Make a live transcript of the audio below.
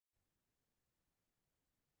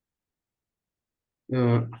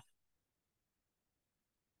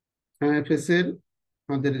MAFS এর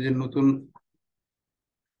আমাদের যে নতুন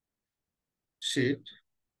শিট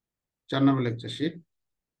 4 নম্বর লেকচার শিট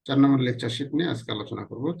 4 নম্বর লেকচার শিট নিয়ে আজকে আলোচনা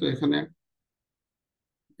করব। তো এখানে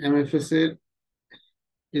MAFS এর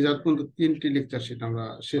এই যার পর্যন্ত 3টি লেকচার শিট আমরা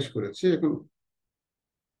শেষ করেছি। এখন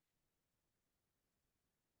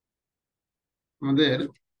আমাদের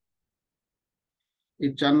এই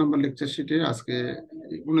 4 নম্বর লেকচার শিটে আজকে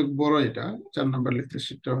অনেক বড়, এটা 4 নম্বর লেকচার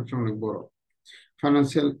শিটটা হচ্ছে অনেক বড়।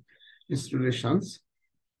 ফাইন্যান্সিয়াল ইনস্টিটিউশনস,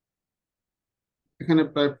 এখানে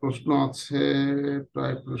প্রায় প্রশ্ন আছে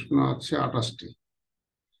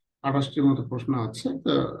 28টির মতো প্রশ্ন আছে।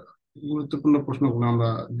 তো গুরুত্বপূর্ণ প্রশ্নগুলো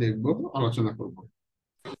আমরা দেখব, আলোচনা করব।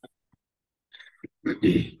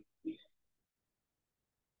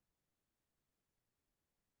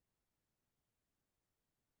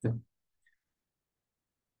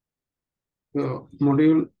 তো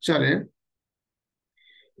মডিউল 4-এ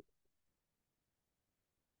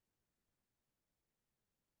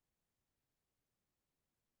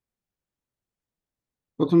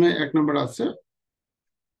প্রথমে 1 নম্বর আছে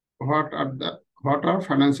হোয়াট আর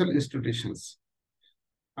ফাইন্যান্সিয়াল ইনস্টিটিউশনস,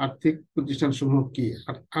 আর্থিক প্রতিষ্ঠান সমূহ কি।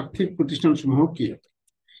 আর্থিক প্রতিষ্ঠান সমূহ কি?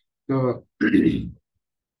 তো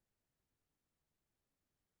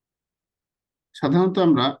সাধারণত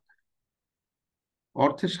আমরা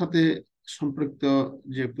অর্থের সাথে সম্পৃক্ত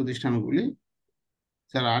যে প্রতিষ্ঠানগুলি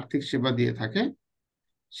যারা আর্থিক সেবা দিয়ে থাকে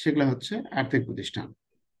সেগুলো হচ্ছে আর্থিক প্রতিষ্ঠান।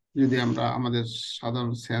 যদি আমরা আমাদের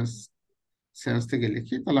সাধারণ সেন্স থেকে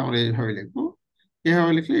লিখি তাহলে আমরা এইভাবে লিখবো।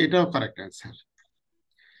 এভাবে লিখলে এটাও কারেক্ট অ্যান্সার।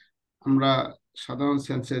 আমরা সাধারণ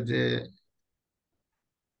সেন্সে যে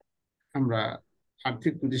আমরা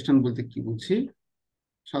আর্থিক প্রতিষ্ঠান বলতে কি বুঝি,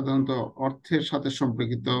 সাধারণত অর্থের সাথে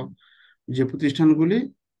সম্পর্কিত যে প্রতিষ্ঠানগুলি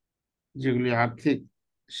যেগুলি আর্থিক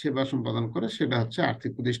সেবা সম্পাদন করে সেটা হচ্ছে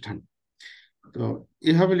আর্থিক প্রতিষ্ঠান। তো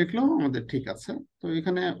এভাবে লিখলেও আমাদের ঠিক আছে। তো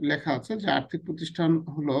এখানে লেখা আছে যে আর্থিক প্রতিষ্ঠান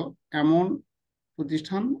হলো এমন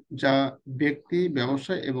প্রতিষ্ঠান যা ব্যক্তি,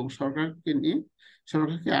 ব্যবসায় এবং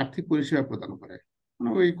সরকারকে আর্থিক পরিষেবা প্রদান করে। মানে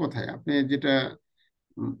ওই কথায় আপনি যেটা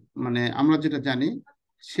মানে আমরা যেটা জানি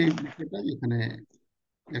সেই বিষয়টা এখানে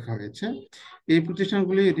লেখা হয়েছে। এই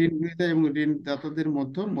প্রতিষ্ঠানগুলি ঋণ গ্রহীতা এবং ঋণদাতাদের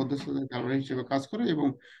মধ্যে মধ্যস্থতাকারী কারবার হিসেবে কাজ করে এবং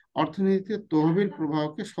অর্থনীতিতে তহবিল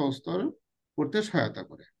প্রবাহকে সহজতর করতে সহায়তা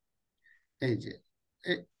করে। এই যে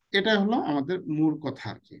এটা হলো আমাদের মূল কথা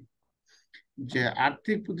আর কি, যে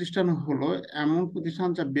আর্থিক প্রতিষ্ঠান হলো এমন প্রতিষ্ঠান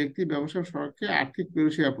যা ব্যক্তি, ব্যবসা, সরকারকে আর্থিক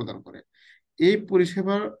পরিষেবা প্রদান করে। এই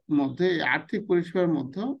পরিষেবার মধ্যে, আর্থিক পরিষেবার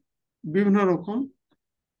মধ্যে বিভিন্ন রকম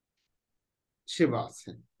সেবা আছে,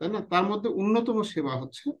 তাই না? তার মধ্যে অন্যতম সেবা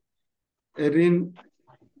হচ্ছে ঋণ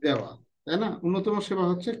দেওয়া, তাই না? অন্যতম সেবা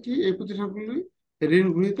হচ্ছে কি, এই প্রতিষ্ঠানগুলি ঋণ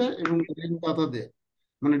গ্রহীতা এবং ঋণদাতাদের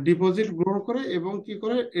মানে ডিপোজিট গ্রহণ করে এবং কি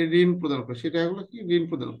করে ঋণ প্রদান করে, সেটা হলো কি ঋণ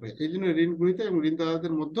প্রদান করে। এই জন্য ঋণ গ্রহীতা এবং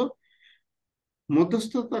ঋণদাতাদের মধ্যে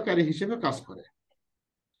মধ্যস্থতাকারী হিসেবে কাজ করে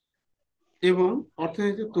এবং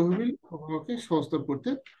অর্থনৈতিক তহবিল প্রবাহকে সহজতর করতে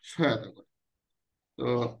সহায়তা করে। তো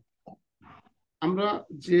আমরা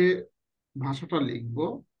যে ভাষাটা লিখব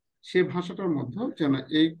সেই ভাষাটার মধ্যে যেন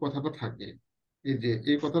এই কথাটা থাকে, এই যে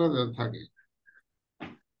এই কথাটা যেন থাকে,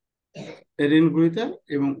 ঋণ গ্রহীতা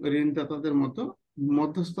এবং ঋণদাতাদের মধ্যে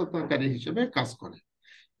মধ্যস্থতাকারী হিসেবে কাজ করে,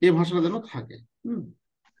 এই ভাষাটা যেন থাকে।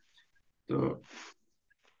 তো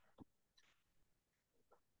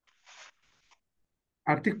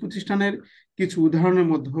আর্থিক প্রতিষ্ঠানের কিছু উদাহরণের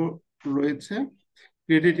মধ্যে রয়েছে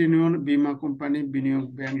ক্রেডিট ইউনিয়ন, বীমা কোম্পানি, বিনিয়োগ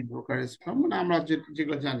ব্যাংক, ব্রোকারেজ ফার্ম, মানে আমরা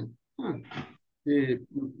যেগুলো জানি। হ্যাঁ, যে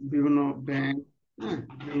বিভিন্ন ব্যাংক, হ্যাঁ,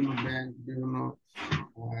 বিভিন্ন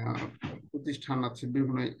প্রতিষ্ঠান আছে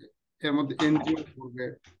বিভিন্ন, এর মধ্যে এনজিও পড়বে।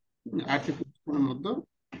 আর্থিক প্রতিষ্ঠানের মধ্যে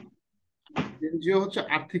এনজিও হচ্ছে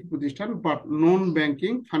আর্থিক প্রতিষ্ঠান, but non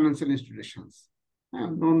banking financial institutions. হ্যাঁ,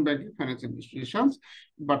 non banking financial institutions,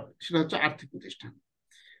 but সেটা হচ্ছে আর্থিক প্রতিষ্ঠান।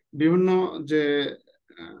 বিভিন্ন যে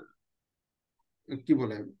কি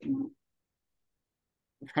বলে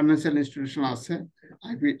ফাইন্যান্সিয়াল ইনস্টিটিউশন আছে,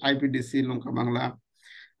 আইপিডিসি, লঙ্কা বাংলা,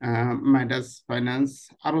 মাইডাস ফাইন্যান্স,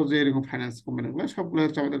 আরো যে এরকম ফাইন্যান্স কোম্পানিগুলো সবগুলো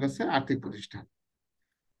হচ্ছে আমাদের কাছে আর্থিক প্রতিষ্ঠান।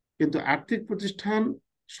 কিন্তু আর্থিক প্রতিষ্ঠান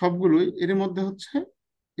সবগুলোই এর মধ্যে হচ্ছে,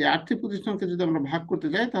 এই আর্থিক প্রতিষ্ঠানকে যদি আমরা ভাগ করতে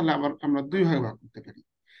যাই তাহলে আবার আমরা 2 ভাগে ভাগ করতে পারি।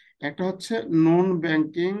 একটা হচ্ছে নন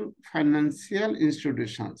ব্যাংকিং ফাইন্যান্সিয়াল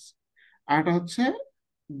ইনস্টিটিউশনস, আর একটা হচ্ছে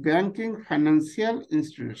ব্যাংকিং ফাইন্যান্সিয়াল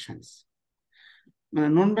ইনস্টিটিউশনস। মানে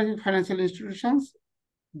নন ব্যাংকিং ফাইন্যান্সিয়াল ইনস্টিটিউশনস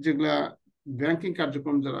যেগুলা ব্যাংকিং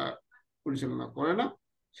কার্যক্রম যারা পরিচালনা করে না,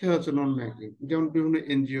 সে হচ্ছে নন ব্যাংকিং, যেমন বিভিন্ন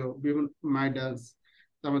এনজিও, বিভিন্ন মাইডাস,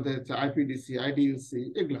 তারপরে হচ্ছে আইপিডিসি, আইডিএলসি,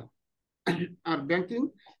 এগুলা। আর ব্যাংকিং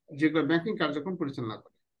যেগুলো ব্যাংকিং কার্যক্রম পরিচালনা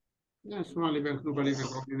করে, সোনালী ব্যাংক, রূপালী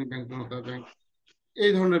ব্যাংক, অগ্রণী ব্যাংক, জনতা ব্যাংক,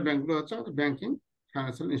 এই ধরনের ব্যাংকগুলো হচ্ছে ব্যাংকিং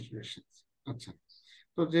ফাইন্যান্সিয়াল ইনস্টিটিউশন। আচ্ছা,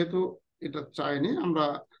 তো যেহেতু এটা চাইনি, আমরা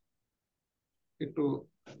একটু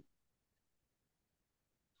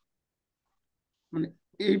মানে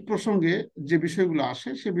এই প্রসঙ্গে যে বিষয়গুলো আসে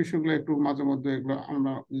সেই বিষয়গুলো একটু মাঝে মধ্যে এগুলো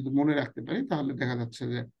আমরা যদি মনে রাখতে পারি তাহলে দেখা যাচ্ছে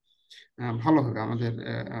যে ভালো হবে আমাদের,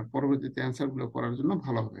 পরবর্তীতে অ্যান্সার গুলো করার জন্য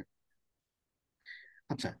ভালো হবে।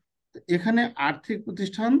 আচ্ছা, তো এখানে আর্থিক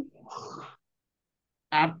প্রতিষ্ঠান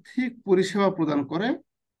আর্থিক পরিষেবা প্রদান করে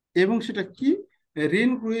এবং সেটা কি,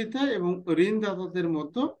 ঋণ গ্রহীতা এবং ঋণদাতাদের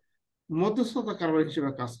মধ্যে মধ্যস্থতা কারবার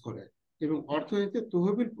হিসেবে কাজ করে এবং অর্থনীতিতে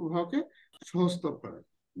তহবিল প্রবাহকে সহজতর করে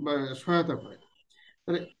বা সহায়তা করে।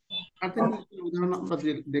 তাহলে আর্থিক প্রতিষ্ঠানের উদাহরণ আমরা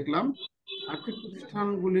দেখলাম। আর্থিক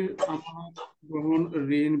প্রতিষ্ঠানগুলির আমানত গ্রহণ,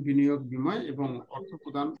 ঋণ, বিনিয়োগ, বিনিময় এবং অর্থ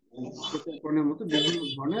প্রদান প্রকল্পের মতো বিভিন্ন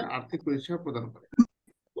ধরনের আর্থিক পরিষেবা প্রদান করে।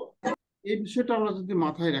 এই বিষয়টা আমরা যদি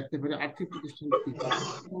মাথায় রাখতে পারি, আর্থিক প্রতিষ্ঠান কি,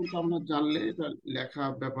 সাধারণত আমরা জানলে এটা লেখা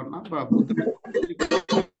ব্যাপার না বা বলতে পারি।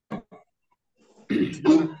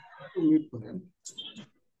 মিউট করেন।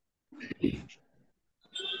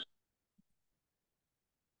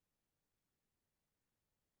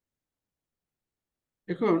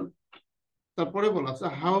 এখন তারপরে বলা আছে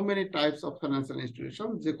how many types of financial institution,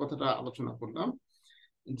 যে কথাটা আলোচনা করলাম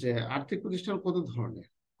যে আর্থিক প্রতিষ্ঠান কত ধরনের।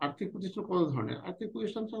 আর্থিক প্রতিষ্ঠান কত ধরনের? আর্থিক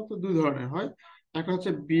প্রতিষ্ঠান সাধারণত দুই ধরনের হয়। একটা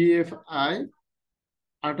হচ্ছে বিএফআই,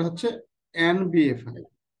 আর একটা হচ্ছে এনবিএফআই,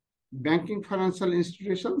 ব্যাংকিং ফাইন্যান্সিয়াল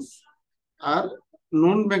ইনস্টিটিউশনস আর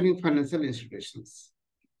নন ব্যাংকিং ফাইন্যান্সিয়াল ইনস্টিটিউশনস।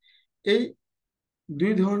 এই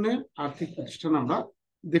দুই ধরনের আর্থিক প্রতিষ্ঠান আমরা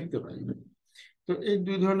দেখতে পাই। তো এই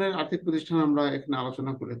দুই ধরনের আর্থিক প্রতিষ্ঠান আমরা এখানে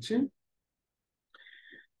আলোচনা করেছি।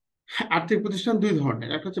 আর্থিক প্রতিষ্ঠান দুই ধরনের,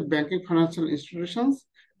 একটা হচ্ছে ব্যাংকিং ফাইন্যান্সিয়াল ইনস্টিটিউশনস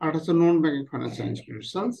আর একটা হচ্ছে নন ব্যাংকিং ফাইন্যান্সিয়াল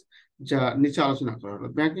ইনস্টিটিউশনস, যা নিচে আলোচনা করা হলো।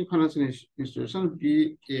 Banking financial institution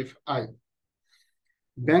BFI,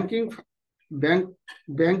 banking bank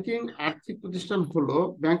banking আর্থিক প্রতিষ্ঠান হলো,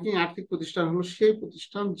 ব্যাংকিং আর্থিক প্রতিষ্ঠান হলো সেই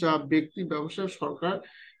প্রতিষ্ঠান যা ব্যক্তি, ব্যবসায়, সরকার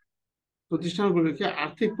প্রতিষ্ঠানগুলিকে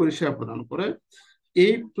আর্থিক পরিষেবা প্রদান করে।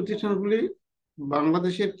 এই প্রতিষ্ঠানগুলি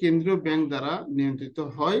বাংলাদেশের কেন্দ্রীয় ব্যাংক দ্বারা নিয়ন্ত্রিত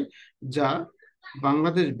হয়, যা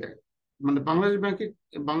বাংলাদেশ ব্যাংক, মানে বাংলাদেশ ব্যাংকে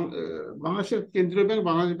বাংলাদেশের কেন্দ্রীয় ব্যাংক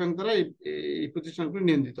বাংলাদেশ ব্যাংক দ্বারা এই প্রতিষ্ঠানগুলি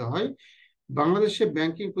নিয়ন্ত্রিত হয়। বাংলাদেশের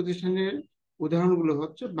ব্যাংকিং প্রতিষ্ঠানের উদাহরণগুলো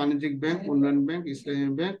হচ্ছে বাণিজ্যিক ব্যাংক, উন্নয়ন ব্যাংক, ইসলামী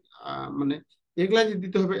ব্যাংক। মানে এগুলা যে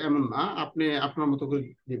দিতে হবে এমন না, আপনি আপনার মতো করে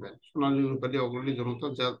দিবেন। সোনালী, রূপালী, অগ্রণী, জনতা,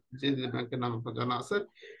 যা যে যে ব্যাংকের নাম আপনার জানা আছে,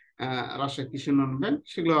 রাজশাহী কৃষি উন্নয়ন ব্যাংক,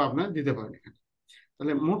 সেগুলো আপনার দিতে পারেন এখানে।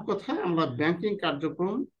 তাহলে মোট কথা, আমরা ব্যাংকিং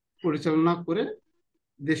কার্যক্রম পরিচালনা করে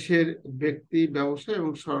দেশের ব্যক্তি, ব্যবসা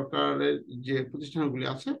এবং সরকারের যে প্রতিষ্ঠানগুলি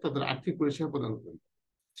আছে তাদের আর্থিক পরিষেবা প্রদান করি,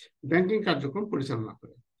 ব্যাংকিং কার্যক্রম পরিচালনা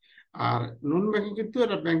করে। আর নন ব্যাংকিং কিন্তু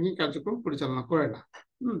এরা ব্যাংকিং কার্যক্রম পরিচালনা করে না।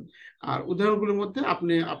 আর উদাহরণগুলোর মধ্যে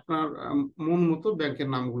আপনি আপনার মন মতো ব্যাংকের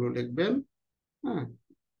নামগুলো লিখবেন। হ্যাঁ,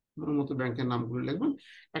 মন মতো ব্যাংকের নামগুলো লিখবেন।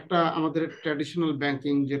 একটা আমাদের ট্র্যাডিশনাল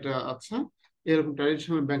ব্যাংকিং যেটা আছে, এরকম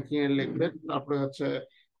ট্র্যাডিশনাল ব্যাংকিং এর লিখবেন। তারপরে হচ্ছে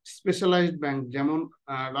স্পেশালাইজড ব্যাংক, যেমন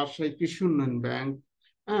রাজশাহী কৃষি উন্নয়ন ব্যাংক।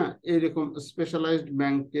 হ্যাঁ, এইরকম স্পেশালাইজড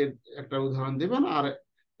ব্যাংকের একটা উদাহরণ দেবেন, আর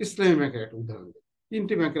ইসলামী ব্যাংকের একটা উদাহরণ দেবেন।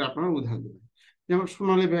 তিনটি ব্যাংকের আপনারা উদাহরণ দেবেন, যেমন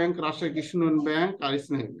সোনালী ব্যাংক, রাজশাহী কৃষি উন্নয়ন ব্যাংক আর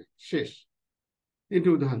ইসলামী ব্যাংক। শেষ, তিনটি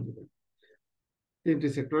উদাহরণ দেবেন তিনটি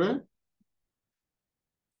সেক্টরে।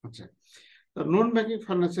 আচ্ছা, নন ব্যাংকিং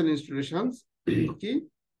ফাইন্যান্সিয়াল ইনস্টিটিউশন কি?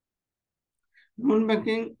 নন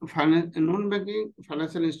ব্যাংকিং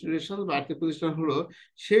ফাইন্যান্সিয়াল ইনস্টিটিউশন বা আর্থিক প্রতিষ্ঠান হলো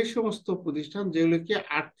সেই সমস্ত প্রতিষ্ঠান যেগুলোকে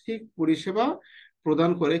আর্থিক পরিষেবা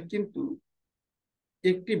প্রদান করে কিন্তু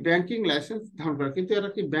একটি ব্যাংকিং লাইসেন্স ধারণ করে, কিন্তু এরা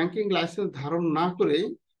কি ব্যাংকিং লাইসেন্স ধারণ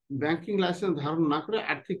না করে,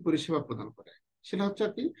 আর্থিক পরিষেবা প্রদান করে। সেটা হচ্ছে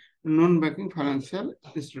কি নন ব্যাংকিং ফাইন্যান্সিয়াল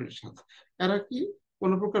ইনস্টিটিউশন। এরা কি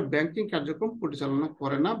কোনো প্রকার ব্যাংকিং কার্যক্রম পরিচালনা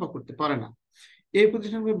করে না বা করতে পারে না। এই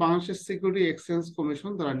প্রতিষ্ঠানগুলি বাংলাদেশের সিকিউরিটি এক্সচেঞ্জ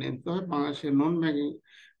কমিশন দ্বারা নিয়ন্ত্রিত হয়। বাংলাদেশের নন ব্যাংকিং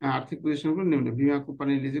আর্থিক প্রতিষ্ঠানগুলো নিম্ন: বিমা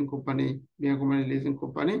কোম্পানি, লিজিং কোম্পানি,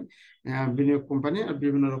 বিনিয়োগ কোম্পানি আর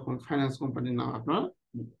বিভিন্ন রকম ফাইন্যান্স কোম্পানির নাম আপনারা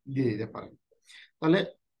দিয়ে দিতে পারেন। তাহলে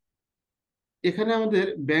এখানে আমাদের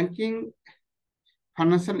ব্যাংকিং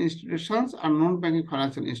ফাইন্যান্সিয়াল ইনস্টিটিউশনস আর নন ব্যাংকিং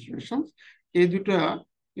ফাইন্যান্সিয়াল ইনস্টিটিউশনস, এই দুটো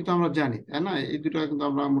কিন্তু আমরা জানি, তাই না? এই দুটো কিন্তু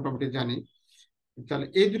আমরা মোটামুটি জানি। তাহলে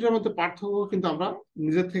এই দুটোর মধ্যে পার্থক্য কিন্তু আমরা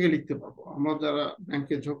নিজের থেকে লিখতে পারবো। আমরা যারা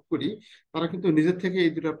ব্যাংকে যোগ করি তারা কিন্তু নিজের থেকে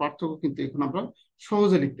এই দুটোর পার্থক্য কিন্তু এখন আমরা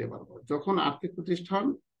সহজে লিখতে পারবো। যখন আর্থিক প্রতিষ্ঠান,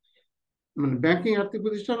 মানে ব্যাংকিং আর্থিক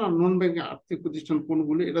প্রতিষ্ঠান আর নন ব্যাংকিং আর্থিক প্রতিষ্ঠান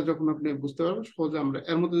কোনগুলি, এটা যখন আপনি বুঝতে পারবেন সহজে আমরা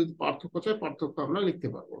এর মধ্যে যদি পার্থক্য চাই, পার্থক্য আমরা লিখতে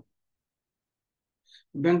পারবো।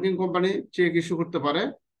 ব্যাংকিং কোম্পানি চেক ইস্যু করতে পারে,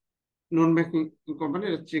 non banking company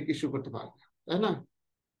check issue করতে পারে না, তাই না?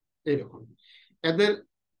 এইরকম এদের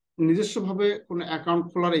নিজস্ব ভাবে কোনো অ্যাকাউন্ট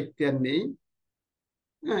খোলার ইখতিয়ার নেই।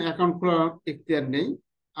 অ্যাকাউন্ট খোলার এখতিয়ার নেই।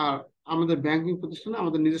 আর আমাদের ব্যাংকিং প্রতিষ্ঠানে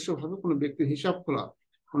আমাদের নিজস্ব ভাবে কোনো ব্যক্তির হিসাব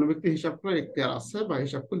খোলার এখতিয়ার আছে বা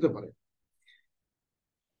হিসাব খুলতে পারে।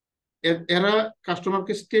 এরা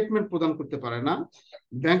কাস্টমারকে স্টেটমেন্ট প্রদান করতে পারে না,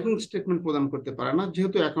 ব্যাংকিং স্টেটমেন্ট প্রদান করতে পারে না,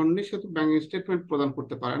 যেহেতু অ্যাকাউন্ট নেই সেহেতু ব্যাংকিং স্টেটমেন্ট প্রদান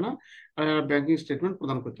করতে পারে না। আর এরা ব্যাংকিং স্টেটমেন্ট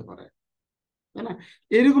প্রদান করতে পারে, তাই না?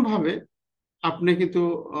 এরকম ভাবে আপনি কিন্তু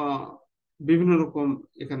আহ, বিভিন্ন রকম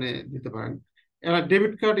এখানে দিতে পারেন। এরা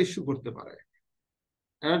ডেবিট কার্ড ইস্যু করতে পারে,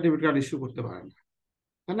 এরা ডেবিট কার্ড ইস্যু করতে পারে না,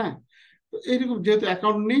 তাই না? তো এইরকম যেহেতু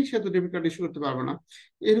অ্যাকাউন্ট নেই সেহেতু ডেবিট কার্ড ইস্যু করতে পারবে না।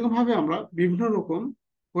 এরকম ভাবে আমরা বিভিন্ন রকম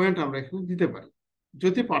পয়েন্ট আমরা এখানে দিতে পারি।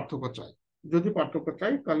 যদি পার্থক্য চাই যদি পার্থক্য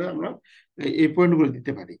চাই তাহলে আমরা এই পয়েন্টগুলো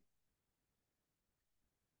দিতে পারি।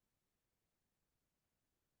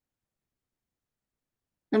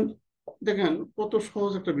 কারণ দেখেন কত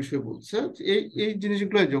সহজ একটা বিষয় বলছে যে এই এই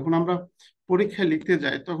জিনিসগুলো যখন আমরা পরীক্ষায় লিখতে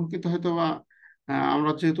যাই তখন কিন্তু হয়তো বা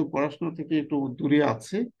আমরা যেহেতু পড়াশোনা থেকে একটু দূরে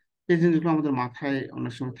আছি, এই জিনিসগুলো আমাদের মাথায়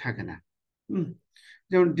অনেক সময় থাকে না। হুম।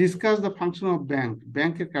 যেমন discuss the function of bank,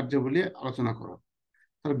 ব্যাংকের কার্যাবলী আলোচনা করো।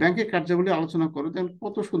 তাহলে ব্যাংকের কার্যাবলী আলোচনা করো, দেখেন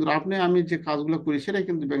কত সুন্দর। আপনি আমি যে কাজগুলো করি সেটাই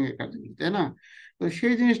কিন্তু ব্যাংকের কার্যাবলী, তাই না? তো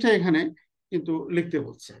সেই জিনিসটা এখানে কিন্তু লিখতে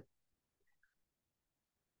বলছে।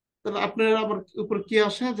 তাহলে আপনার আবার উপর কি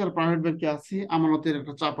আসে, যারা প্রাইভেট ব্যাংকে আছি আমানতের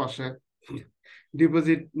একটা চাপ আসে,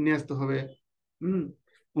 ডিপোজিট নিয়ে আসতে হবে। হম।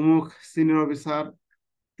 অমুক সিনিয়র অফিসার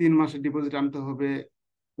 3 মাসের ডিপোজিট আনতে হবে,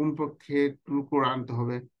 কমপক্ষে 2 crore আনতে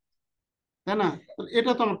হবে, তাই না? তো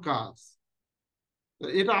এটা তো আমার কাজ, তো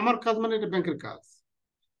এটা আমার কাজ মানে এটা ব্যাংকের কাজ।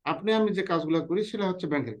 আপনি আমি যে কাজগুলো করি সেটা হচ্ছে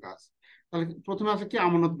ব্যাংকের কাজ। তাহলে প্রথমে আছে কি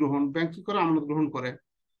আমানত গ্রহণ, ব্যাংক কি করে আমানত গ্রহণ করে।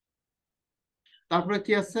 তারপরে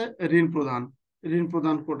কি আছে ঋণ প্রদান, ঋণ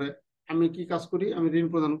প্রদান করে আমি কি কাজ করি, আমি ঋণ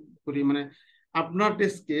প্রদান করি। মানে আপনার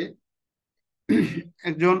ডেস্কে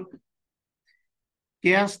একজন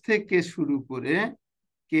ক্যাশ থেকে শুরু করে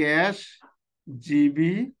ক্যাশ,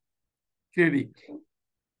 জিবি, ক্রেডিট,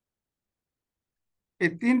 এই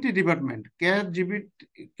 3টি ডিপার্টমেন্ট, ক্যাশ, জিবি,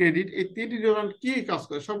 ক্রেডিট, এই 3টি ডিপার্টমেন্ট কি কাজ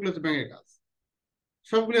করে, সবগুলো হচ্ছে ব্যাংকের কাজ।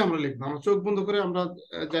 সবগুলো আমরা লিখবো, আমরা চোখ বন্ধ করে আমরা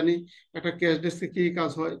জানি একটা ক্যাশ ডেস্কে কি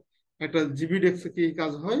কাজ হয়, একটা জিবি ডেস্কে কি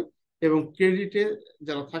কাজ হয়, এবং ক্রেডিটে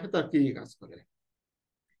যারা থাকে তার কি কাজ করে।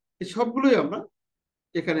 এই সবগুলোই আমরা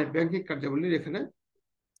এখানে ব্যাংকিং কার্যাবলীর এখানে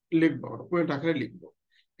লিখবো, পয়েন্ট আকারে লিখবো।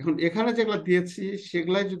 এখন এখানে যেগুলো দিয়েছি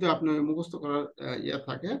সেগুলাই যদি আপনার মুখস্থ করার ইয়ে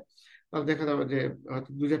থাকে তাহলে দেখা যাবে যে হয়তো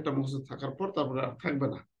 2-4টা মুখস্থ থাকার পর তারপরে আর থাকবে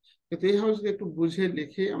না। কিন্তু এইভাবে যদি একটু বুঝে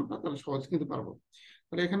লিখে আমরা তাহলে সহজে কিন্তু পারবো।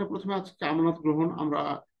 তাহলে এখানে প্রথমে আছে কি আমানত গ্রহণ। আমরা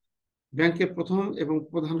ব্যাংকের প্রথম এবং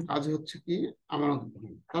প্রধান কাজ হচ্ছে কি আমানত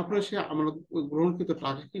গ্রহণ। তারপরে সে আমানত গ্রহণকৃত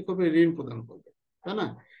টাকা কি করবে, ঋণ প্রদান করবে, তাই না?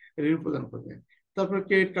 ঋণ প্রদান করবে। তারপরে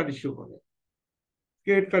ক্রেডিট কার্ড ইস্যু করে,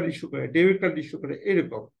 ডেবিট কার্ড ইস্যু করে,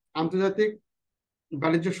 এরকম আন্তর্জাতিক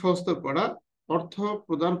বাণিজ্য সহজতর করা, অর্থ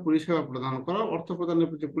প্রদান পরিষেবা প্রদান করা। অর্থ প্রদানের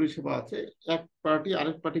যে পরিষেবা আছে, এক পার্টি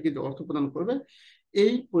আরেক পার্টিকে যে অর্থ প্রদান করবে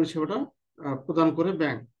এই পরিষেবাটা প্রদান করে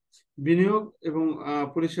ব্যাংক। বিনিয়োগ এবং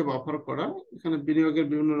পরিষেবা অফার করা, এখানে বিনিয়োগের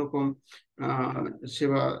বিভিন্ন রকম আহ,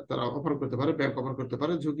 সেবা তারা অফার করতে পারে, ব্যাংক অফার করতে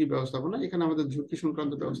পারে। ঝুঁকি ব্যবস্থাপনা, এখানে আমাদের ঝুঁকি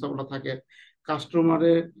সংক্রান্ত ব্যবস্থাপনা থাকে।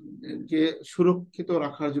 কাস্টমারের কে সুরক্ষিত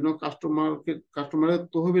রাখার জন্য, কাস্টমারের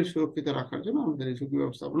তহবিল সুরক্ষিত রাখার জন্য আমাদের এই ঝুঁকি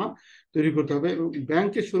ব্যবস্থাপনা তৈরি করতে হবে, এবং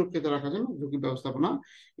ব্যাংকে সুরক্ষিত রাখার জন্য ঝুঁকি ব্যবস্থাপনা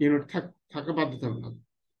ইউনিট থাকা বাধ্যতামূলক।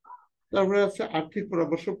 তারপরে আছে আর্থিক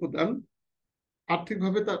পরামর্শ প্রদান,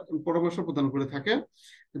 আর্থিকভাবে তার পরামর্শ প্রদান করে থাকে।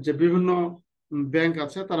 যে বিভিন্ন ব্যাংক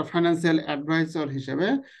আছে তারা ফাইন্যান্সিয়াল অ্যাডভাইজার হিসেবে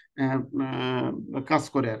কাজ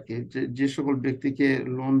করে আর কি। যে যে সকল ব্যক্তিকে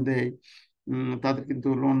লোন দেয় তাদের কিন্তু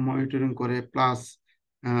লোন মনিটরিং করে, প্লাস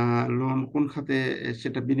লোন কোন খাতে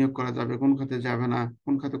সেটা বিনিয়োগ করা যাবে, কোন খাতে যাবে না,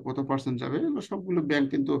 কোন খাতে কত পার্সেন্ট যাবে, এগুলো সবগুলো ব্যাংক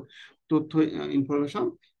কিন্তু তথ্য ইনফরমেশন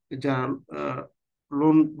যারা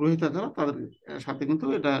লোন গ্রহীতা যারা তাদের সাথে কিন্তু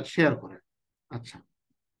এটা শেয়ার করে। আচ্ছা,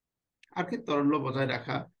 আর কি তারল্য বজায়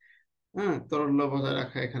রাখা। হ্যাঁ, তারল্য বজায়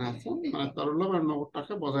রাখা এখানে আছে, মানে তারল্য বা নগদ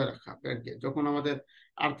টাকা বজায় রাখা ব্যাংকে। যখন আমাদের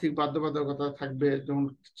আর্থিক বাধ্যবাধকতা থাকবে, যখন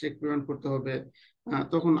চেক পেমেন্ট করতে হবে,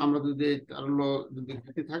 তখন আমরা যদি এই তারল্য যদি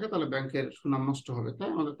ঘাটতি থাকে তাহলে ব্যাংকের সুনাম নষ্ট হবে, তাই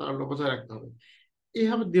আমাদের তারল্য বজায় রাখতে হবে।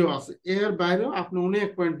 এইভাবে দেওয়া আছে। এর বাইরেও আপনি অনেক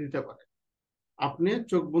পয়েন্ট দিতে পারেন। আপনি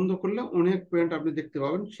চোখ বন্ধ করলে অনেক পয়েন্ট আপনি দেখতে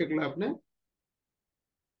পাবেন, সেগুলো আপনি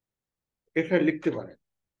এখানে লিখতে পারেন।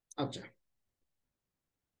 আচ্ছা,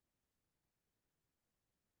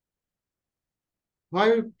 why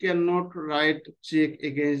we cannot write check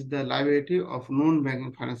against the liability of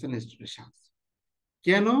non-banking financial institutions?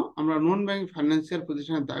 কেন আমরা নন ব্যাংক ফাইন্যান্সিয়াল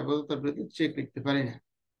প্রতিষ্ঠানের দায়বদ্ধতার বিরুদ্ধে চেক লিখতে পারি না?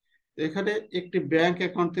 তো এখানে একটি ব্যাংক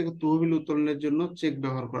অ্যাকাউন্ট থেকে তহবিল উত্তোলনের জন্য চেক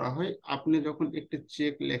ব্যবহার করা হয়। আপনি যখন একটি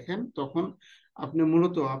চেক লেখেন তখন আপনি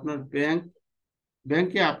মূলত আপনার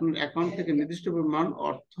ব্যাংকে আপনার অ্যাকাউন্ট থেকে নির্দিষ্ট পরিমাণ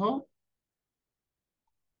অর্থ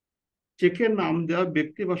চেকের নাম দেওয়া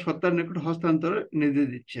ব্যক্তি বা সত্তার নিকট হস্তান্তরের নির্দেশ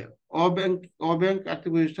দিচ্ছে। অব্যাংক অব্যাংক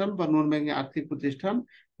আর্থিক প্রতিষ্ঠান বা নন ব্যাংকিং আর্থিক প্রতিষ্ঠান,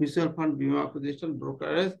 মিউচুয়াল ফান্ড, বীমা প্রতিষ্ঠান,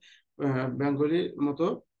 ব্রোকারেজ, ব্যাংকগুলির মতো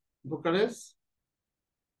ব্রোকারেজ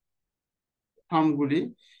ফার্মগুলি,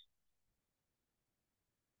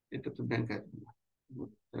 এটা তো ব্যাংক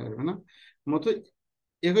না মতো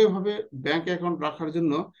একইভাবে ব্যাংক অ্যাকাউন্ট রাখার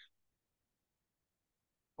জন্য,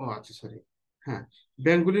 ও আচ্ছা সরি, হ্যাঁ,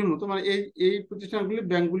 ব্যাংকগুলির মতো মানে এই এই প্রতিষ্ঠানগুলি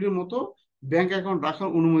ব্যাংকগুলির মতো ব্যাংক অ্যাকাউন্ট রাখার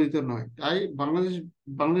অনুমোদিত নয়। বাংলাদেশ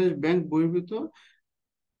বাংলাদেশ ব্যাংক বহির্ভূত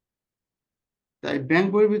তাই ব্যাংক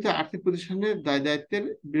বহির্ভূত আর্থিক প্রতিষ্ঠানের দায় দায়িত্বের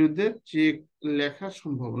বিরুদ্ধে চেক লেখা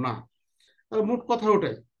সম্ভব না। তাহলে মোট কথা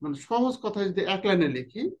ওটাই, মানে সহজ কথা যদি এক লাইনে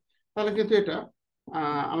লিখি তাহলে কিন্তু এটা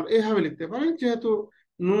আমরা এইভাবে লিখতে পারি, যেহেতু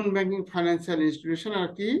নন ব্যাংকিং ফাইন্যান্সিয়াল ইনস্টিটিউশন আর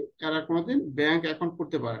কি, এরা কোনোদিন ব্যাংক অ্যাকাউন্ট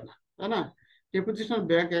করতে পারে না, তাই না? এই প্রতিষ্ঠান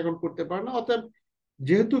ব্যাংক অ্যাকাউন্ট করতে পারে না, অর্থাৎ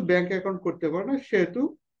যেহেতু ব্যাংক অ্যাকাউন্ট করতে পারে না সেহেতু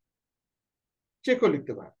চেকও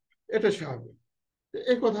লিখতে পারে, এটা স্বাভাবিক।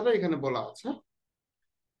 এই কথাটা এখানে বলা আছে।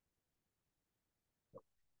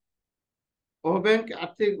 অব্যাংক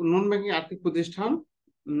আর্থিক নন ব্যাংকিং আর্থিক প্রতিষ্ঠান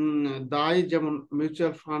দায় যেমন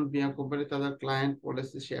মিউচুয়াল ফান্ড, বীমা কোম্পানি তাদের ক্লায়েন্ট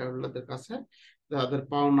পলিসি শেয়ার হোল্ডারদের কাছে তাদের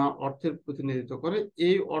পাওনা অর্থের প্রতিনিধিত্ব করে।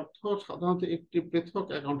 এই অর্থ সাধারণত একটি পৃথক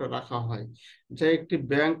অ্যাকাউন্টে রাখা হয়, যা একটি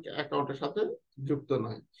ব্যাংক অ্যাকাউন্টের সাথে যুক্ত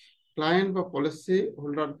নয়। ক্লায়েন্ট বা পলিসি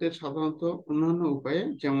হোল্ডারদের সাধারণত অন্যান্য উপায়ে,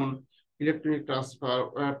 যেমন electronic transfer,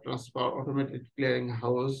 wire transfer, automated clearing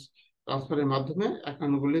house ট্রান্সফারের মাধ্যমে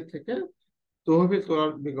অ্যাকাউন্টগুলি থেকে তহবিল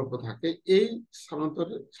তোলার বিকল্প থাকে। এই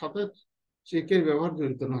স্থানান্তরের সাথে চেকের ব্যবহার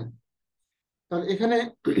জড়িত নয়। তাহলে এখানে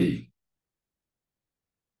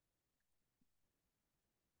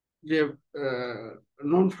যে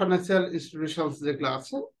নন ফাইন্যান্সিয়াল ইনস্টিটিউশন যেগুলো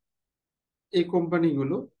আছে, এই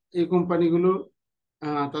কোম্পানিগুলো এই কোম্পানিগুলো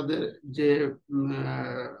তাদের যে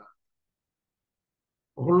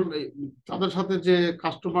তাদের সাথে যে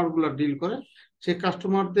কাস্টমার গুলা ডিল করে, সেই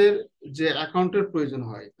কাস্টমারদের যে অ্যাকাউন্টের প্রয়োজন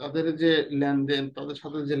হয়, তাদের যে লেনদেন, তাদের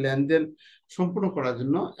সাথে যে লেনদেন সম্পূর্ণ করার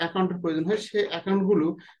জন্য অ্যাকাউন্টের প্রয়োজন হয়, সেই অ্যাকাউন্ট গুলো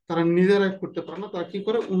তারা নিজেরাই করতে পারে না। তারা কি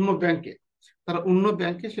করে, অন্য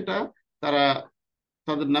ব্যাংকে সেটা তারা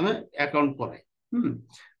তাদের নামে অ্যাকাউন্ট করে।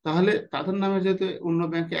 তাহলে তাদের নামে যেহেতু অন্য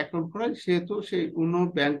ব্যাংকে অ্যাকাউন্ট করায়, সেহেতু সেই অন্য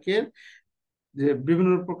ব্যাংকের যে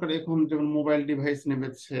বিভিন্ন প্রকার এখন যেমন মোবাইল ডিভাইস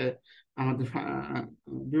নেমেছে, আমাদের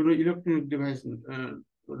বিভিন্ন ইলেকট্রনিক ডিভাইস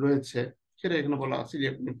রয়েছে, সেটা এখানে বলা আছে।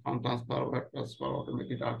 Electronic fund transfer, wire transfer,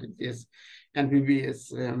 automated RTGS, এনপিবিএস,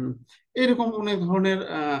 এরকম অনেক ধরনের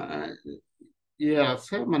ইয়ে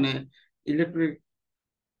আছে, মানে ইলেকট্রিক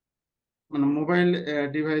মানে মোবাইল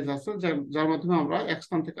ডিভাইস আছে, যার মাধ্যমে আমরা এক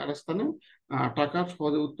স্থান থেকে আরেক স্থানে টাকা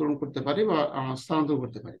সহজে উত্তোলন করতে পারি বা স্থানান্তর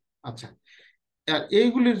করতে পারি। আচ্ছা, আর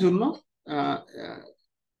আহ,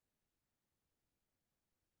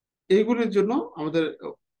 এইগুলির জন্য আমাদের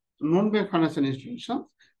নন ব্যাংক ফাইন্যান্সিয়াল ইনস্টিটিউশন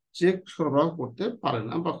চেক সরবরাহ করতে পারে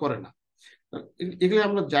না বা করে না। এগুলো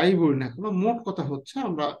আমরা যাই বলি না কেন, মোট কথা হচ্ছে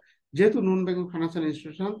আমরা যেহেতু non banking financial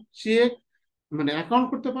institution check মানে অ্যাকাউন্ট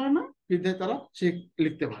করতে পারে না, বিধায় তারা চেক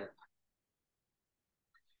লিখতে পারে না।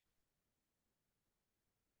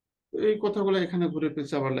 এই কথাগুলো এখানে ঘুরে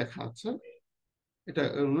পেঁচে আবার লেখা আছে। এটা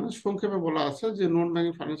সংক্ষেপে বলা আছে যে নন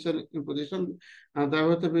ব্যাংকিং ফাইন্যান্সিয়াল প্রতিষ্ঠান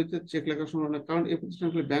দায়বদ্ধতার বিরুদ্ধে চেক লেখার সম্ভাবনা, কারণ এই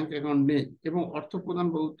প্রতিষ্ঠানগুলি ব্যাংক অ্যাকাউন্ট নেই এবং অর্থ প্রদান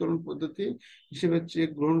বা উত্তোলন পদ্ধতি হিসেবে চেক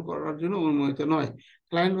গ্রহণ করার জন্য অনুমোদিত নয়।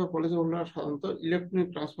 ক্লায়েন্ট বা পলিসি হোল্ডার সাধারণত ইলেকট্রনিক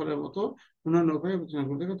ট্রান্সফারের মতো অন্যান্য উপায়ে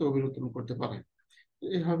প্রতিষ্ঠানগুলো থেকে তহবিল উত্তোলন করতে পারে।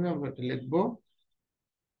 এইভাবে আমরা এটা লিখবো।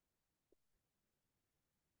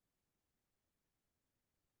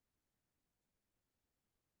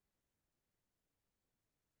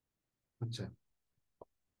 আচ্ছা,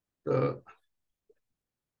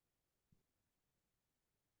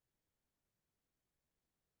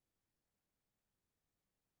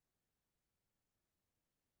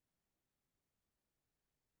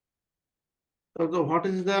 তো what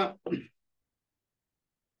is the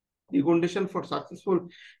condition for successful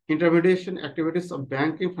intermediation activities of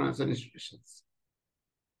banking financial institutions?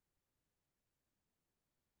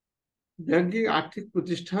 Banking আর্থিক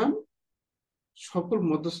প্রতিষ্ঠান সকল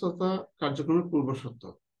মধ্যস্থতা কার্যক্রমের পূর্বশর্ত।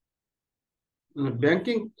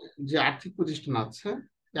 ব্যাংকিং যে আর্থিক প্রতিষ্ঠান আছে,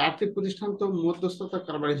 আর্থিক প্রতিষ্ঠান তো মধ্যস্থতা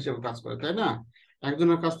কারবার হিসেবে কাজ করে, তাই না?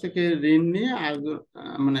 একজনের কাছ থেকে ঋণ নিয়ে আরেকজন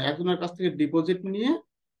মানে একজনের কাছ থেকে ডিপোজিট নিয়ে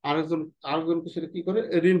আরেকজনকে সেটা কি করে,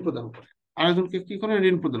 ঋণ প্রদান করে, আরেকজনকে কি করে,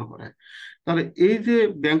 ঋণ প্রদান করে। তাহলে এই যে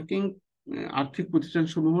ব্যাংকিং আর্থিক প্রতিষ্ঠান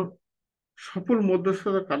সমূহ সফল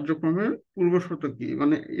মধ্যস্থতা কার্যক্রমের পূর্বশর্ত কি,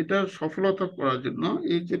 মানে এটা সফলতা করার জন্য,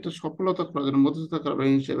 এই যে এটা সফলতা করার জন্য মধ্যস্থতা কারবার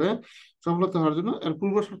হিসেবে সফলতা হওয়ার জন্য এর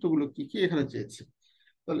পূর্বশর্ত গুলো কি কি এখানে চেয়েছে।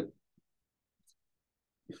 তাহলে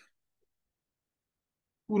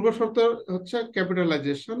পূর্ব শর্ত হচ্ছে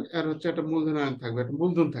ক্যাপিটালাইজেশন, এর হচ্ছে একটা মূলধনায়ন থাকবে, একটা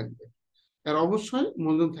মূলধন থাকবে, এর অবশ্যই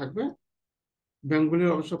মূলধন থাকবে।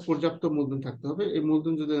 ব্যাংকগুলির অবশ্য পর্যাপ্ত মূলধন থাকতে হবে। এই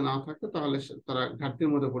মূলধন যদি না থাকে তাহলে তারা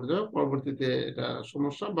ঘাটতির মধ্যে পড়ে যাবে, পরবর্তীতে এটা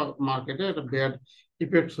সমস্যা বা মার্কেটে একটা ব্যাড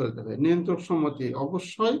ইফেক্ট হয়ে যাবে। নিয়ন্ত্রক সম্মতি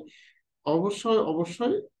অবশ্যই অবশ্যই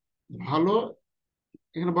অবশ্যই ভালো।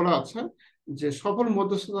 এখানে বলা আছে যে সফল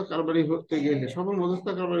মধ্যস্থতা কারবারি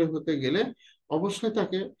হতে গেলে অবশ্যই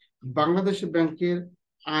তাকে বাংলাদেশ ব্যাংকের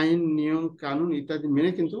আইন, নিয়ম, কানুন ইত্যাদি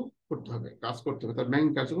মেনে কিন্তু করতে হবে, কাজ করতে হবে, তার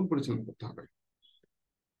ব্যাংকিং কার্যক্রম পরিচালনা করতে হবে।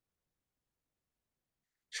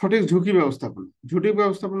 সঠিক ঝুঁকি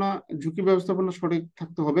ব্যবস্থাপনা সঠিক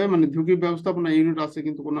থাকতে হবে। মানে ঝুঁকি ব্যবস্থাপনা ইউনিট আছে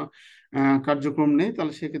কিন্তু কোনো কার্যক্রম নেই,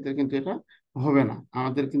 তাহলে সেক্ষেত্রে কিন্তু এটা হবে না।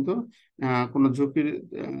 আমাদের কিন্তু কোনো ঝুঁকির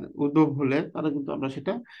উদ্ভব হলে তারা কিন্তু আমরা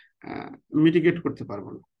সেটা মিটিগেট করতে পারবো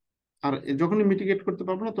না। আর যখনই মিটিগেট করতে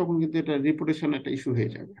পারবো না তখন কিন্তু এটা রিপুটেশন একটা ইস্যু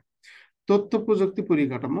হয়ে যাবে। তথ্য প্রযুক্তি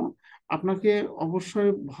পরিকাঠামো, আপনাকে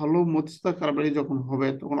অবশ্যই ভালো মধ্যস্থতা কারবারি যখন হবে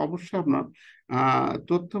তখন অবশ্যই আপনার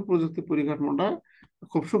তথ্য প্রযুক্তি পরিকাঠামোটা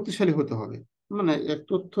খুব শক্তিশালী হতে হবে। মানে এক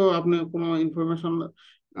তথ্য আপনি কোনো ইনফরমেশন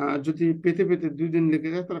যদি পেতে পেতে 2 দিন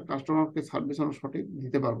লেগে যায় তাহলে কাস্টমারকে সার্ভিস আমরা সঠিক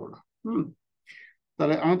দিতে পারবো না।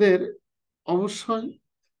 তাহলে আমাদের অবশ্যই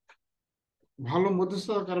ভালো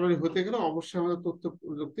মধ্যস্থতা কারবারি হতে গেলে অবশ্যই আমাদের তথ্য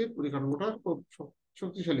প্রযুক্তির পরিকাঠামোটা খুব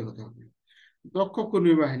শক্তিশালী হতে হবে। দক্ষ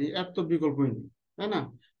কর্মী বাহিনী, এর তো বিকল্পই নেই, তাই না?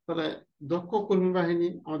 তাহলে দক্ষ কর্মী বাহিনী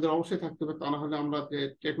আমাদের অবশ্যই থাকতে হবে, তা না হলে আমরা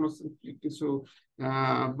যে কিছু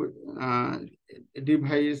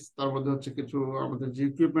ডিভাইস, তার মধ্যে হচ্ছে কিছু আমাদের যে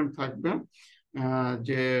ইকুইপমেন্ট থাকবে,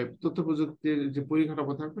 যে তথ্য প্রযুক্তির যে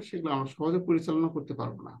পরিকাঠামো থাকবে সেগুলো আমরা সহজে পরিচালনা করতে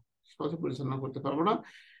পারবো না, সহজে পরিচালনা করতে পারবো না।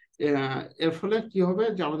 এর ফলে কি হবে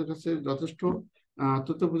যে আমাদের কাছে যথেষ্ট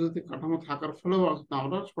তথ্য প্রযুক্তি কাঠামো থাকার ফলেও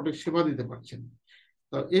আমরা সঠিক সেবা দিতে পারছি না।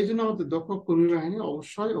 তো এই জন্য আমাদের দক্ষ কর্মী বাহিনী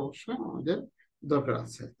অবশ্যই অবশ্যই আমাদের দরকার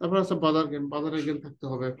আছে। তারপর আছে বাজারের জ্ঞান থাকতে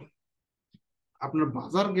হবে। আপনার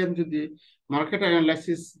বাজার জ্ঞান যদি, মার্কেট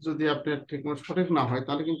অ্যানালাইসিস যদি আপনার ঠিক মতো সঠিক না হয়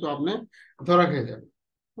তাহলে কিন্তু আপনি ধরা খেয়ে যাবেন।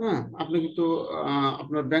 হ্যাঁ, আপনি কিন্তু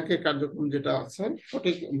আপনার ব্যাংকের কার্যক্রম যেটা আছে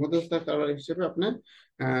সঠিক মধ্যস্থতা কারবার হিসেবে আপনি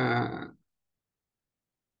আহ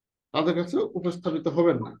তাদের কাছে উপস্থাপিত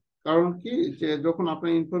হবেন না। কারণ কি, যে যখন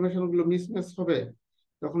আপনার ইনফরমেশন গুলো মিসম্যাচ হবে,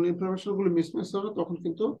 তখন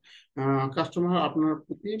কিন্তু কাস্টমার আপনার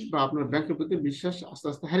প্রতি বা আপনার ব্যাংকের প্রতি বিশ্বাস আস্তে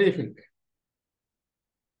আস্তে হারিয়ে ফেলবে।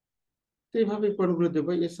 তো এইভাবে পয়েন্টগুলো দেবো।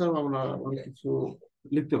 এছাড়াও আমরা অনেক কিছু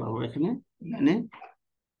লিখতে পারবো এখানে, মানে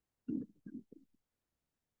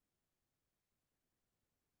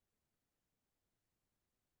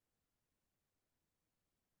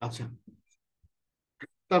আচ্ছা।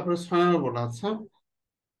 তারপরে 6 নম্বর বলা আছে,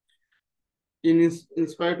 in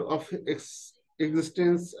spite of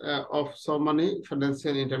existence of so many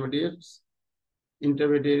financial intermediaries,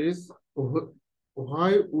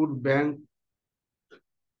 why would bank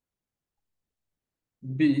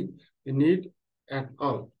be in need at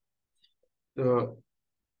all? তো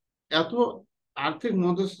এত আর্থিক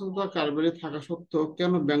মধ্যস্থতা কারবারি থাকা সত্ত্বেও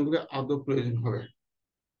কেন ব্যাংকগুলি আদৌ প্রয়োজন হবে?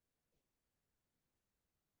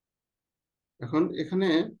 এখন এখানে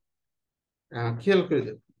খেয়াল করে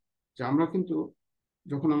দেখুন যে আমরা কিন্তু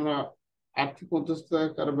যখন আমরা আর্থিক মধ্যস্থতা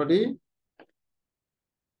কারবারি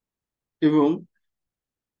এবং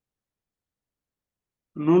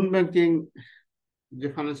নন ব্যাংকিং যে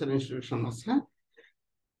ফাইন্যান্সিয়াল ইনস্টিটিউশন আছে,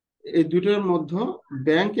 এই দুটোর মধ্যে,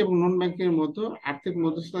 ব্যাংক এবং নন ব্যাংকিং এর মধ্যে আর্থিক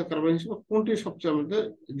মধ্যস্থতা কারবার হিসেবে কোনটি সবচেয়ে আমাদের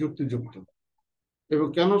যুক্তিযুক্ত এবং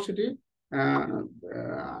কেন সেটি আহ,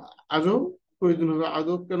 আহ, আজও প্রয়োজন হবে,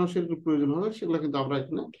 আদৌ কেন সেটি প্রয়োজন হবে, সেগুলো কিন্তু আমরা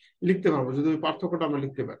এখানে লিখতে পারবো যদি ওই পার্থক্যটা আমরা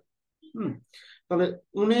লিখতে পারি। হম তাহলে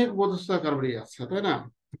অনেক মধ্যস্থতা কারবারই আছে, তাই না?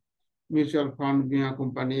 মিউচুয়াল ফান্ড, বীমা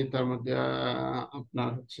কোম্পানি, তার মধ্যে আপনার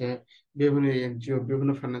হচ্ছে বিভিন্ন এনজিও,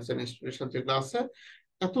 বিভিন্ন ফাইন্যান্সিয়াল ইনস্টিটিউশন যেগুলো আছে,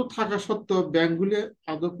 এত থাকা সত্ত্বেও ব্যাংকগুলি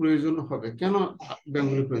আদৌ প্রয়োজন হবে কেন?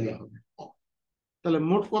 ব্যাংকগুলি প্রয়োজন হবে, তাহলে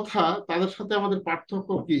মোট কথা তাদের সাথে আমাদের পার্থক্য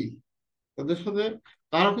কি? তাদের সাথে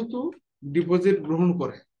তারাও কিন্তু ডিপোজিট গ্রহণ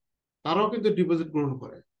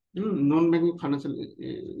করে, নন ব্যাংকিং ফাইন্যান্সিয়াল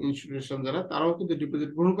ইনস্টিটিউশন যারা, তারাও কিন্তু ডিপোজিট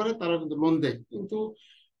গ্রহণ করে, তারাও কিন্তু লোন দেয়, কিন্তু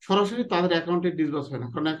সরাসরি তাদের অ্যাকাউন্টে ডিসবার্স হয় না,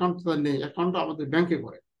 কারণ অ্যাকাউন্ট তাদের নেই, অ্যাকাউন্টটা আমাদের ব্যাংকে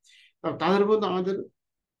করে। তাদের মধ্যে আমাদের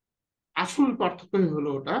আসল পার্থক্য হলো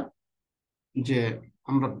ওটা যে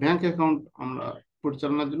আমরা ব্যাংক অ্যাকাউন্ট আমরা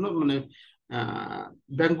পরিচালনার জন্য, মানে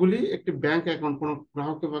ব্যাংকগুলি একটি ব্যাংক অ্যাকাউন্ট কোনো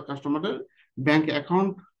গ্রাহকের বা কাস্টমারের ব্যাংক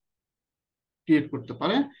অ্যাকাউন্ট ক্রিয়েট করতে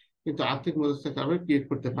পারে, কিন্তু আর্থিক মধ্যস্থতা কারবার ক্রিয়েট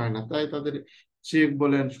করতে পারে না। তাই তাদের চেক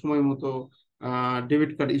বলেন সময় মতো,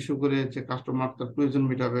 ডেবিট কার্ড ইস্যু করে যে কাস্টমার তার প্রয়োজন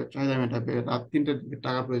মেটাবে, চাহিদা মেটাবে, রাত 3টার দিকে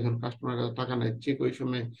টাকা প্রয়োজন, কাস্টমারের কাছে টাকা নেই, চেক ওই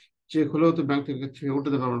সময় চেক হলেও তো ব্যাংক থেকে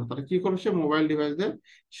উঠাতে পারবে না, তারা কি করবে, সে মোবাইল ডিভাইস দিয়ে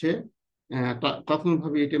সে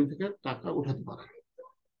তাৎক্ষণিকভাবে এটিএম থেকে টাকা উঠাতে পারে।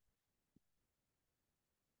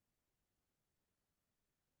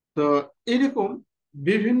 তো এইরকম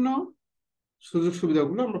বিভিন্ন সুযোগ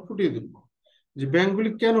সুবিধাগুলো আমরা ফুটিয়ে তুলবো, যে ব্যাংকগুলি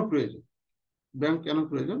কেন প্রয়োজন, ব্যাংক কেন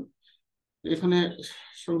প্রয়োজন। এখানে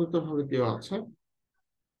সংক্ষিপ্তভাবে দেওয়া আছে।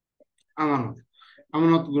 আমানত,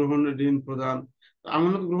 আমানত গ্রহণ, ঋণ প্রদান।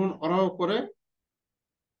 আমানত গ্রহণ ওরাও করে,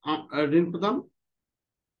 ঋণ প্রদান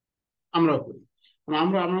আমরাও করি।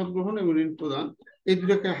 আমরা আমানত গ্রহণ এবং ঋণ প্রদান এই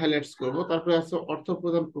দুটোকে হাইলাইটস করব। তারপরে আছে অর্থ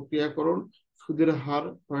প্রদান প্রক্রিয়াকরণ, সুদের হার,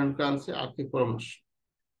 ফরেন কারেন্সি, আর্থিক পরামর্শ।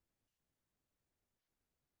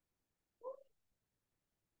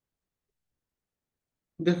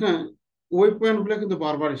 দেখেন, ওই পয়েন্টগুলো কিন্তু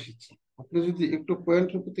বারবার এসেছে। আপনি যদি একটু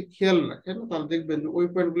পয়েন্টের প্রতি খেয়াল রাখেন তাহলে দেখবেন যে ওই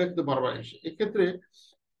পয়েন্টগুলো কিন্তু বারবার এসে। এক্ষেত্রে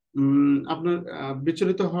আপনার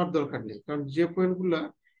বিচলিত হওয়ার দরকার নেই, কারণ যে পয়েন্টগুলো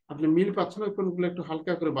আপনি মিল পাচ্ছেন ওই পয়েন্টগুলো একটু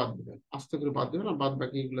হালকা করে বাদ দিবেন, আস্তে করে বাদ দিবেন, আর বাদ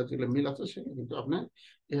বাকি এগুলো যেগুলো মিল আছে সেটা কিন্তু আপনি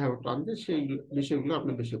এভাবে টান দিয়ে সেই বিষয়গুলো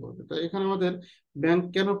আপনি বেশি করবেন। তাই এখানে আমাদের ব্যাংক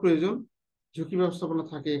কেন প্রয়োজন, ঝুঁকি ব্যবস্থাপনা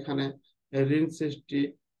থাকে এখানে, ঋণ সৃষ্টি,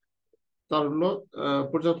 তারল্য,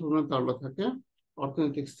 পর্যাপ্ত পরিমাণে তারল্য থাকে,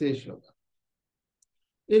 অর্থনৈতিক স্থিতিশীলতা,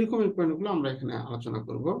 এরকম এই পয়েন্টগুলো আমরা এখানে আলোচনা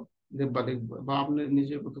করব। দেখব বা আপনি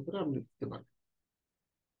নিজের মতো করে আপনি লিখতে পারেন।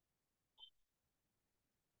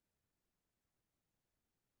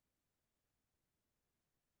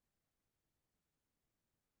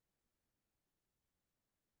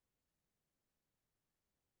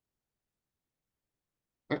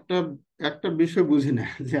 একটা একটা বিষয় বুঝি না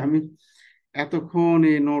যে আমি এতক্ষণ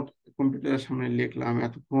এই নোট কম্পিউটারের সামনে লিখলাম,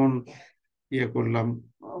 এতক্ষণ ইয়ে করলাম,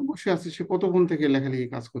 বসে আছি, সে কতক্ষণ থেকে লেখালেখি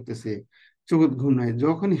কাজ করতেছে, চোখে ঘুম নাই।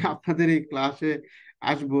 যখনই আপনাদের এই ক্লাসে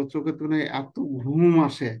আসবো চোখে তো এত ঘুম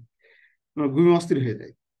আসে, ঘুম অস্থির হয়ে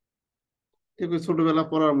যায়। ঠিক ওই ছোটবেলা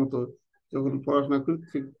পড়ার মতো, যখন পড়াশোনা করি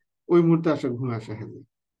ঠিক ওই মুহূর্তে আসে ঘুম আসে। হ্যাঁ,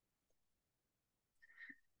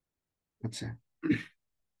 আচ্ছা।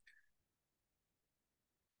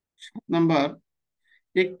 7 নাম্বার,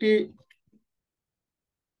 একটি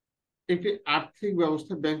একটি আর্থিক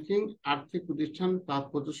ব্যবস্থা, ব্যাংকিং আর্থিক প্রতিষ্ঠান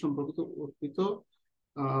তাৎপর্য সম্পর্কিত অর্পিত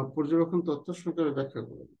পর্যবেক্ষণ তথ্য সংক্ষেপে ব্যাখ্যা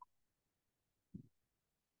করুন।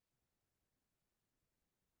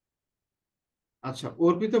 আচ্ছা,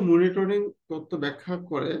 অর্পিত মনিটরিং তথ্য ব্যাখ্যা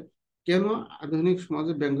করে কেন আধুনিক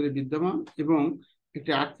সমাজে ব্যাংকগুলি বিদ্যমান এবং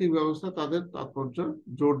একটি আর্থিক ব্যবস্থা তাদের তাৎপর্য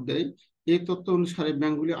জোর দেয়। এই তথ্য অনুসারে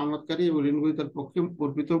ব্যাংকগুলি আমানতকারী এবং ঋণগ্রহীতার পক্ষে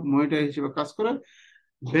অর্পিত মনিটর হিসেবে কাজ করে।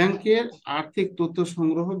 ব্যাংকের আর্থিক তথ্য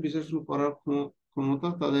সংগ্রহ, বিশ্লেষণ করার ক্ষমতা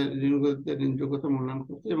তাদের ঋণগ্রহীতাদের ঋণযোগ্যতা মূল্যায়ন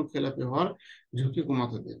করতে এবং খেলাপি হওয়ার ঝুঁকি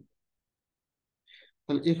কমাতে দেয়।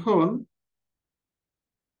 তাহলে এখন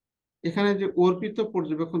এখানে যে অর্পিত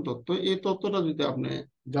পর্যবেক্ষণ তথ্য, এই তথ্যটা যদি আপনি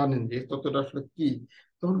জানেন যে এই তথ্যটা আসলে কি,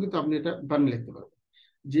 তখন কিন্তু আপনি এটা বানিয়ে লিখতে পারবেন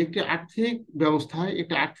যে একটি আর্থিক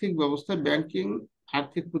ব্যবস্থায় ব্যাংকিং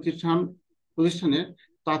আর্থিক প্রতিষ্ঠানের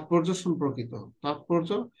তাৎপর্য সম্পর্কিত তাৎপর্য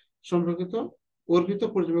সম্পর্কিত অর্পিত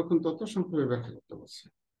পর্যবেক্ষণ তথ্য সংক্ষেপে ব্যাখ্যা করতে পারছে।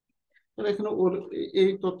 তাহলে এখানে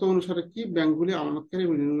এই তথ্য অনুসারে কি ব্যাংকগুলি আমানতকারী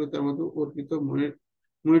এবং ঋণগ্রহীতার মধ্যে অর্পিত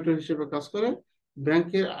মনিটর হিসেবে কাজ করে,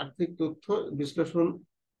 ব্যাংকের আর্থিক তথ্য বিশ্লেষণ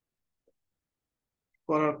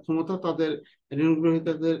করার ক্ষমতা তাদের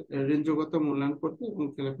ঋণগ্রহীতাদের ঋণযোগ্যতা মূল্যায়ন করতে এবং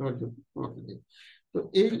খেলাপি হওয়ার ক্ষমতা দেয়। তো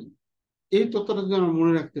এই এই তথ্যটা যদি আমরা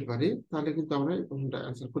মনে রাখতে পারি তাহলে কিন্তু আমরা এই প্রশ্নটা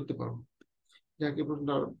অ্যান্সার করতে পারবো। যাকে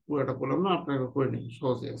প্রশ্নটা পুরোটা বললাম না, আপনাকে করে নিন,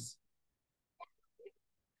 সহজে আছে।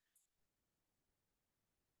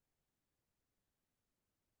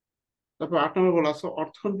 তারপর 8 নম্বর বলা আছে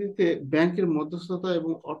অর্থনীতিতে ব্যাংকের মধ্যস্থতা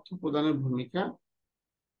এবং অর্থ প্রদানের ভূমিকা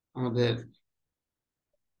আমাদের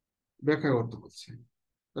ব্যাখ্যা করতে বলছে।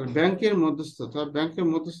 ব্যাংকের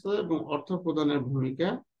মধ্যস্থতা এবং অর্থ প্রদানের ভূমিকা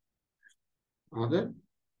আমাদের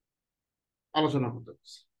আলোচনা করতে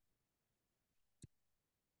বলছে।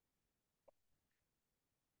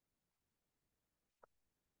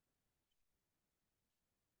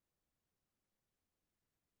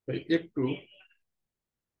 তাই একটু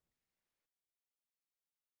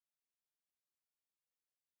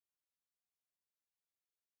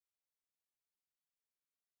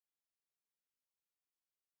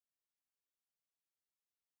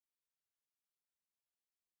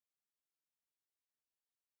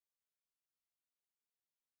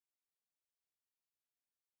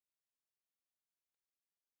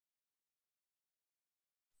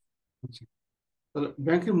আচ্ছা, তাহলে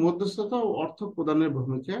ব্যাংকের মধ্যস্থতা ও অর্থ প্রদানের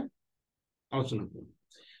ভূমিকা আলোচনা করব।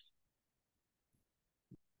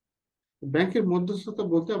 ব্যাংকের মধ্যস্থতা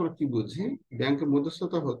বলতে আমরা কি বুঝি? ব্যাংকের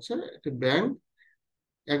মধ্যস্থতা হচ্ছে একটি ব্যাংক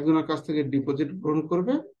একজনের কাছ থেকে ডিপোজিট গ্রহণ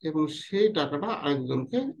করবে এবং সেই টাকাটা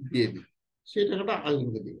আরেকজনকে দিয়ে দিবে, সেই টাকাটা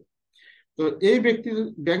আরেকজনকে দিবে। তো এই ব্যক্তি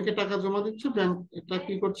ব্যাংকে টাকা জমা দিচ্ছে, ব্যাংক এটা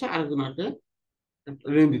কি করছে, আরেকজনকে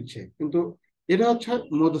ঋণ দিচ্ছে, কিন্তু এটা হচ্ছে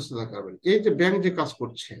মধ্যস্থতা কারবার। এই যে ব্যাংক যে কাজ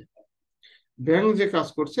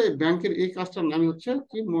করছে, এই ব্যাংকের এই কাজটার নাম হচ্ছে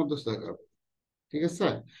কি, মধ্যস্থতা কারবার। ঠিক আছে?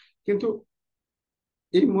 কিন্তু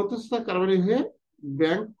এই মধ্যস্থতা কারবারি হয়ে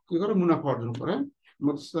ব্যাংক কি করে, মুনাফা অর্জন করে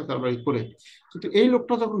মধ্যস্থতা কারবারি করে। কিন্তু এই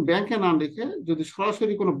লোকটা যখন ব্যাংকে না রেখে যদি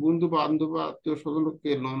সরাসরি কোনো বন্ধু বান্ধব বা আত্মীয় স্বজনকে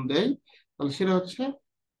লোন দেয়, তাহলে সেটা হচ্ছে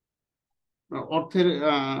অর্থের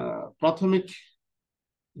প্রাথমিক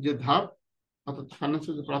যে ধাপ, অর্থাৎ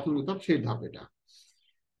ফাইন্যান্সের যে প্রাথমিক ধাপ, সেই ধাপ এটা।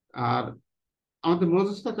 আর আমাদের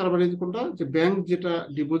মধ্যস্থতা কারবারি কোনটা, যে ব্যাংক যেটা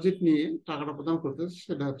ডিপোজিট নিয়ে টাকাটা প্রদান করতে,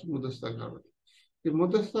 সেটা হচ্ছে মধ্যস্থতা কারবারি। এই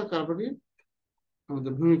মধ্যস্থতা কারবারি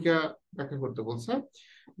আমাদের ভূমিকা ব্যাখ্যা করতে বলছে।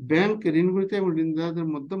 ব্যাংক ঋণ গ্রহীতা এবং ঋণদাতাদের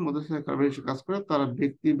মধ্যে মধ্যস্থতা কারবারি হিসেবে কাজ করে। তারা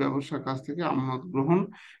ব্যক্তি ব্যবসার কাছ থেকে আমানত গ্রহণ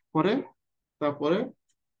করে, তারপরে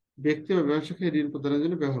ব্যক্তি বা ব্যবসাকে ঋণ প্রদানের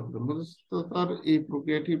জন্য ব্যবহার করে। মধ্যস্থতার এই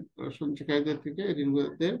প্রক্রিয়াটি সঞ্চয়কারীদের থেকে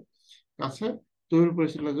ঋণগ্রহীতাদের কাছে তহবিল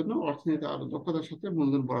পরিচালনার জন্য অর্থনীতি আরো দক্ষতার সাথে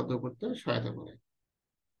মূলধন বরাদ্দ করতে সহায়তা করে।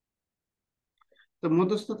 তো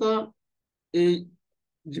মধ্যস্থতা এই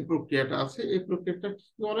যে প্রক্রিয়াটা আছে, এই প্রক্রিয়াটা কি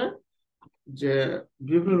করে, যে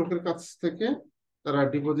বিভিন্ন লোকের কাছ থেকে তারা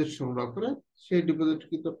ডিপোজিট সংগ্রহ করে, সেই ডিপোজিট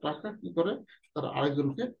কিন্তু টাকা কি করে, তারা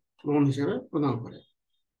আরেকজনকে লোন হিসেবে প্রদান করে।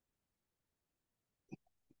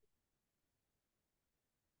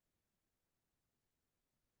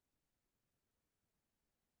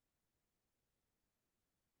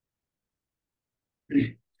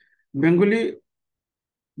 বেঙ্গলি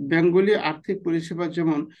বেঙ্গলি আর্থিক পরিষেবা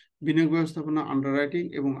যেমন বিনিয়োগ ব্যবস্থাপনা, আন্ডাররাইটিং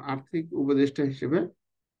এবং আর্থিক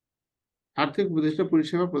উপদেষ্টা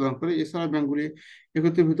পরিষেবা প্রদান করে। এছাড়া ব্যাংকগুলি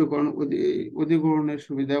একত্রীভূতকরণ, অধিগ্রহণের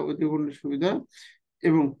সুবিধা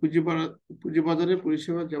এবং পুঁজিবাজারের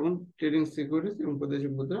পরিষেবা যেমন ট্রেডিং সিকিউরিটিজ এবং বিদেশি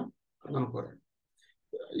মুদ্রা প্রদান করে।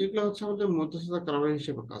 এগুলো হচ্ছে আমাদের মধ্যস্থতা কারবার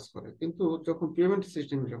হিসেবে কাজ করে। কিন্তু যখন পেমেন্ট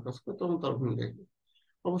সিস্টেম হিসেবে কাজ করে, তখন তার ভূমিকা কি?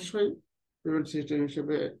 অবশ্যই পেমেন্ট সিস্টেম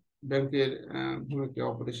হিসেবে ব্যাংকের ভূমিকা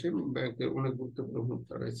অপরিসীম, ব্যাংকের অনেক গুরুত্বপূর্ণ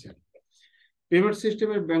ভূমিকা রয়েছে। পেমেন্ট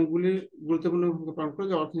সিস্টেমের ব্যাংকগুলি গুরুত্বপূর্ণ ভূমিকা পালন করে,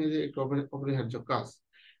 যে অর্থনীতির একটি অপরিহার্য কাজ।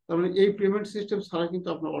 তার মানে এই পেমেন্ট সিস্টেম ছাড়া কিন্তু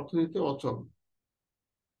আপনার অর্থনীতি অচল।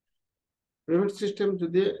 পেমেন্ট সিস্টেম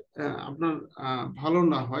যদি আপনার ভালো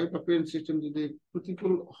না হয়, বা পেমেন্ট সিস্টেম যদি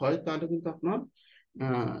প্রতিকূল হয়, তাহলে কিন্তু আপনার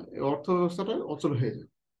অর্থ ব্যবস্থাটা অচল হয়ে যায়।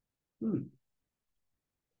 হুম।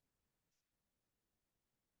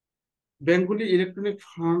 ব্যাংকগুলি electronic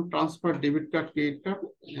fund transfer, debit card, credit card,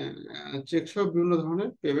 check সহ বিভিন্ন ধরনের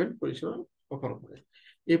পেমেন্ট পরিষেবা অফার করে।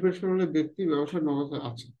 এই পরিষেবাগুলো ব্যক্তি ব্যবসার নগদ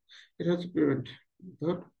আছে। এটা হচ্ছে পেমেন্ট।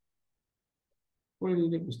 ধর করে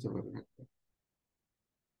নিলে বুঝতে পারবেন।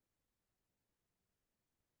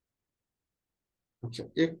 আচ্ছা,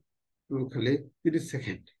 একটু খালি 30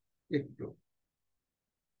 সেকেন্ড, একটু।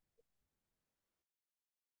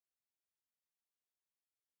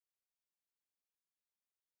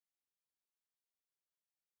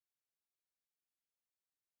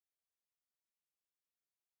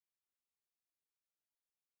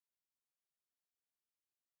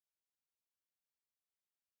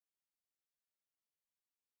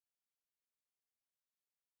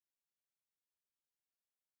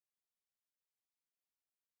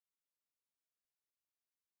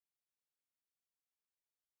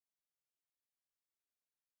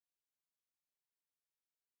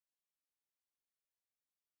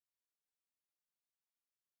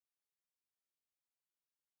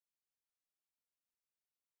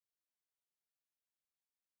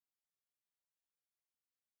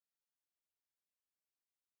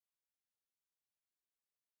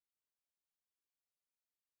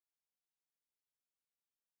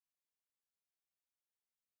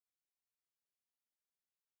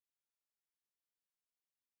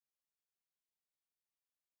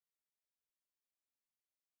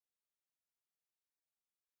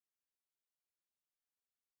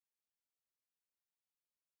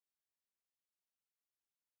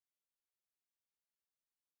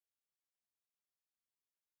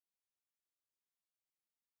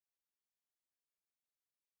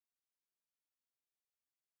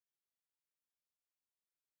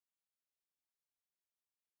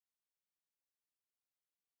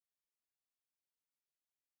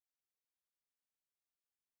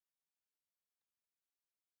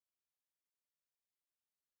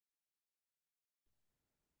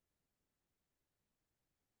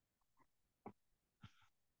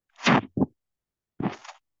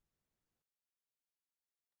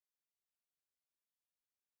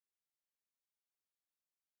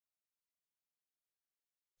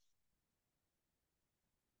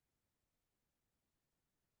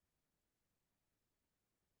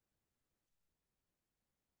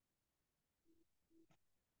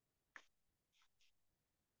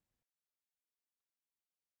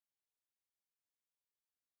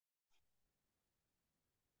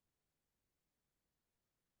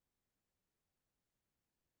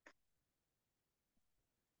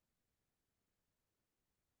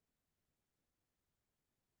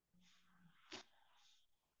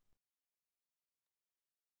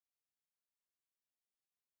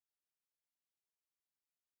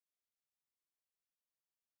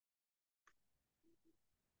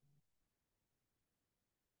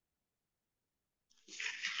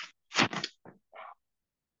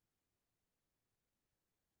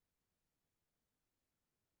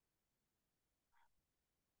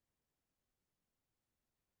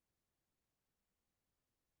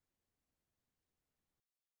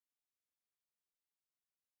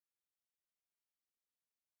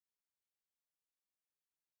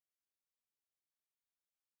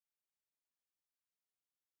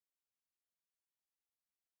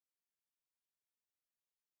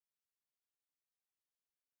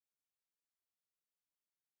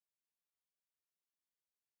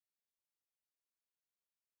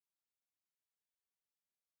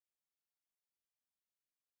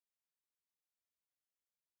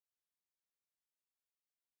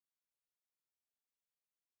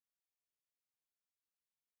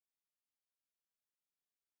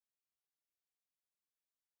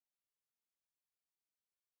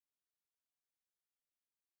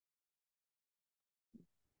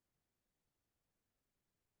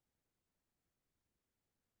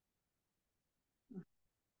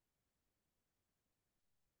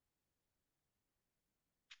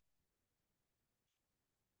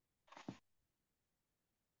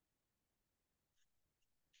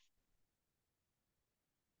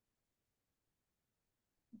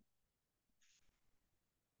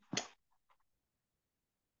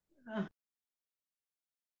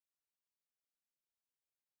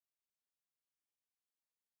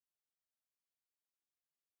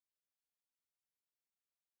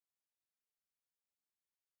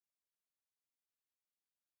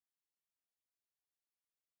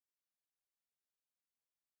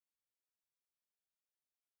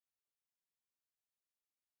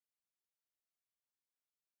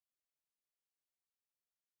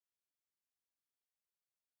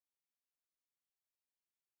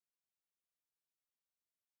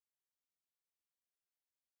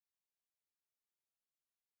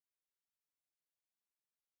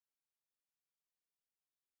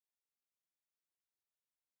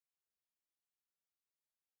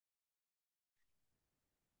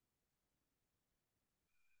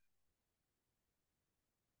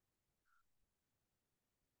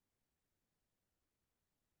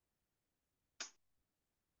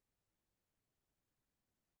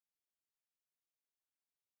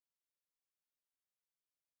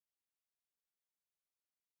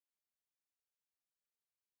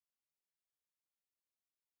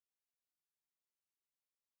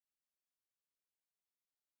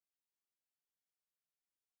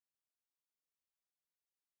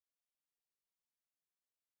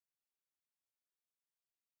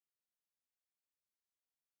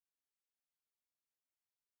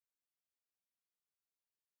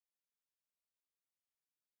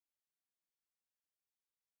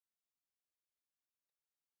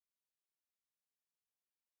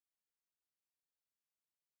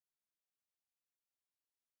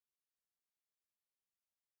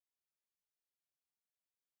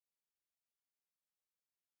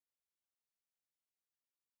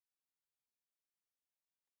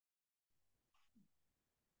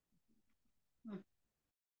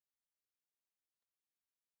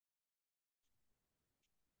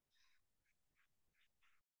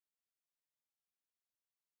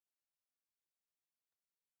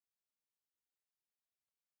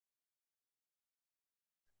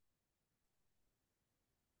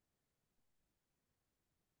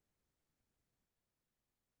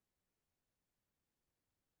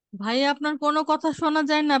 ভাই আপনার কোনো কথা শোনা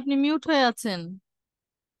যায় না, আপনি মিউট হয়ে আছেন।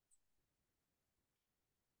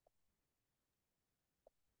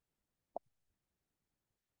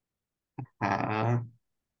 হ্যাঁ,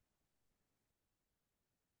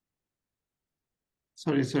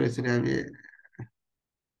 সরি সরি সরি, আমি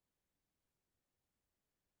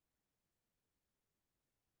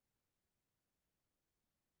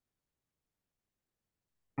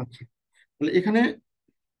আচ্ছা, তাহলে এখানে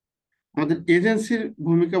আমাদের এজেন্সির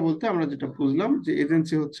ভূমিকা বলতে আমরা যেটা বুঝলাম যে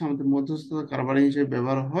এজেন্সি হচ্ছে আমাদের মধ্যস্থতা কারবারি হিসেবে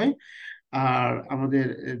ব্যবহার হয়। আর আমাদের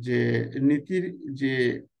যে নীতির যে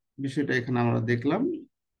বিষয়টা এখানে আমরা দেখলাম,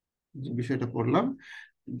 যে বিষয়টা পড়লাম,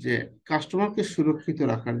 যে কাস্টমারকে সুরক্ষিত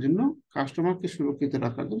রাখার জন্য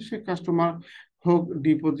সে কাস্টমার হোক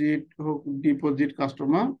ডিপোজিট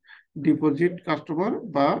কাস্টমার, ডিপোজিট কাস্টমার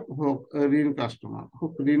বা হোক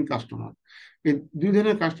ঋণ কাস্টমার, এই দুই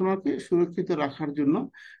ধরনের কাস্টমারকে সুরক্ষিত রাখার জন্য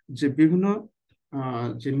যে বিভিন্ন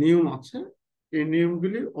যে নিয়ম আছে, এই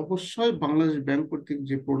নিয়মগুলি অবশ্যই বাংলাদেশ ব্যাংক কর্তৃক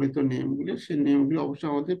যে প্রণীত নিয়মগুলি, সেই নিয়মগুলি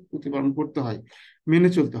অবশ্যই আমাদের প্রতিপালন করতে হয়, মেনে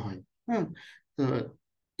চলতে হয়। হ্যাঁ, তো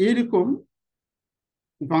এইরকম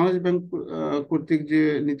বাংলাদেশ ব্যাংক কর্তৃক যে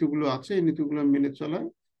নীতিগুলো আছে, এই নীতিগুলো মেনে চলায়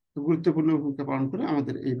গুরুত্বপূর্ণ ভূমিকা পালন করে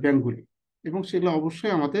আমাদের এই ব্যাংকগুলি, এবং সেগুলো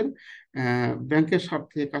অবশ্যই আমাদের ব্যাংকের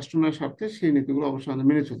স্বার্থে, কাস্টমারের স্বার্থে সেই নীতিগুলো অবশ্যই আমাদের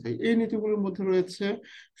মেনে চলতে হয়। এই নীতিগুলোর মধ্যে রয়েছে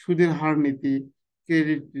সুদের হার নীতি,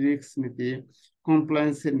 ক্রেডিট রিস্ক নীতি,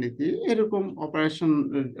 কমপ্লায়েন্সের নীতি, এরকম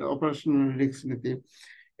অপারেশনাল রিস্ক নীতি,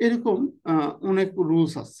 এরকম অনেক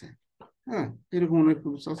রুলস আছে। হ্যাঁ, এরকম অনেক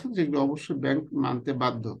রুলস আছে যেগুলো অবশ্যই ব্যাংক মানতে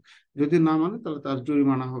বাধ্য। যদি না মানে তাহলে তার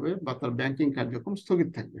জরিমানা হবে বা তার ব্যাংকিং কার্যক্রম স্থগিত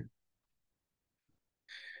থাকবে।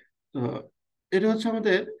 তো এটা হচ্ছে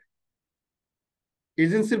আমাদের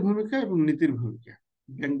এজেন্সির ভূমিকা এবং নীতির ভূমিকা।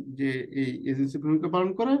 ব্যাংক যে এই এজেন্সির ভূমিকা পালন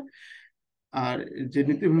করে আর যে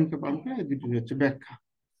নীতির ভূমিকা পালন করে, এই দুটি হচ্ছে ব্যাখ্যা।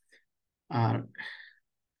 আর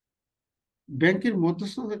ব্যাংকের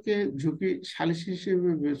মধ্যস্থতাকে ঝুঁকি সালিসি হিসেবে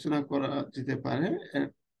বিবেচনা করা যেতে পারে। এর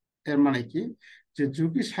এর মানে কি, যে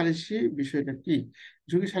ঝুঁকি সালিসি বিষয়টা কি?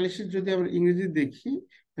 ঝুঁকি সালিসি যদি আমরা ইংরেজি দেখি,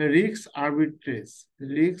 রিস্ক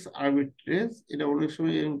আরবিট্রেজ। এটা অনেক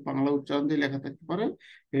সময় এরকম বাংলা উচ্চারণ দিয়ে লেখা থাকতে পারে,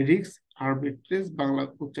 রিস্ক আরবিট্রেজ বাংলা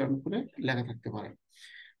উচ্চারণ করে লেখা থাকতে পারে।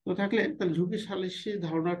 তো থাকলে তাহলে ঝুঁকি সালিসি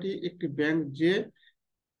ধারণাটি একটি ব্যাংক যে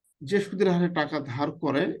যে সুদের হারে টাকা ধার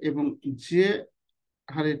করে এবং যে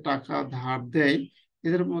হারে টাকা ধার দেয়,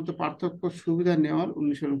 এদের মধ্যে পার্থক্য সুবিধা নেওয়ার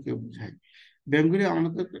অনুশীলনকে বোঝায়। ব্যাংকগুলি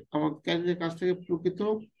আমাদের কাছ থেকে প্রকৃত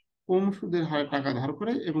কম সুদের হারে টাকা ধার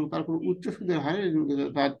করে এবং তারপর উচ্চ সুদের হারে ঋণকে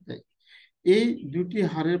ধার দেয়। এই দুটি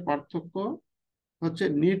হারের পার্থক্য হচ্ছে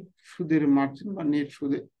নিট সুদের মার্জিন বা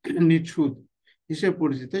নিট সুদ হিসেবে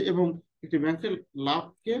পরিচিত, এবং একটি ব্যাংকের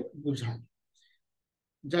লাভকে বোঝায়।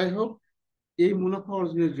 যাই হোক, এই মুনাফা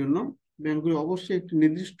অর্জনের জন্য ব্যাংকগুলি অবশ্যই একটি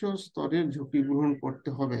নির্দিষ্ট স্তরের ঝুঁকি গ্রহণ করতে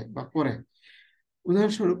হবে বা করে।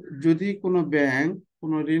 উদাহরণস্বরূপ, যদি কোনো ব্যাংক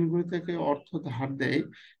কোনো ঋণগুলি থেকে অর্থ ধার দেয়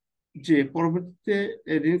যে পরবর্তীতে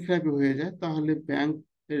ঋণ খেলাপি হয়ে যায়, তাহলে ব্যাংক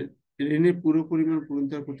ঋণের পুরো পরিমাণ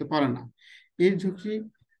পুনরুদ্ধার করতে পারে না। এই ঝুঁকি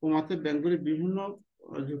কমাতে ব্যাংকগুলি বিভিন্ন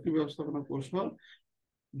ঝুঁকি ব্যবস্থাপনা কৌশল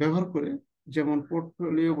ব্যবহার করে, যেমন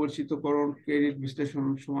পোর্টফোলিও বৈচিত্র্যকরণ, ক্রেডিট বিশ্লেষণ,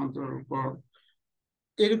 সমান্তরালকরণ,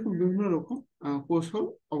 এরকম বিভিন্ন রকম কৌশল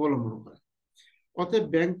অবলম্বন করে। অতএব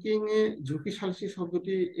ব্যাংকিং এ ঝুঁকি সালিসি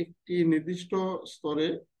শব্দটি একটি নির্দিষ্ট স্তরে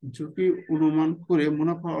ঝুঁকি অনুমান করে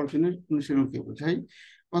মুনাফা অর্জনের অনুশীলনকে বোঝায়।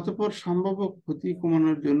 অতঃপর সম্ভাব্য ক্ষতি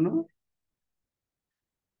কমানোর জন্য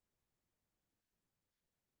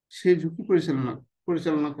সেই ঝুঁকি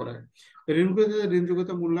পরিচালনা করে।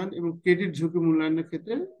 ঋণযোগ্যতা মূল্যায়ন এবং ক্রেডিট ঝুঁকি মূল্যায়নের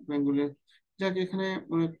ক্ষেত্রে ব্যাংকগুলি, যাকে এখানে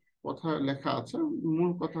অনেক কথা লেখা আছে,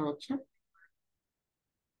 মূল কথা হচ্ছে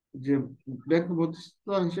যে ব্যাংক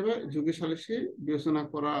মধ্যস্থতা হিসেবে ঝুঁকি সালিসি বিবেচনা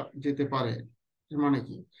করা যেতে পারে। এর মানে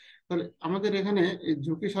কি? তাহলে আমাদের এখানে এই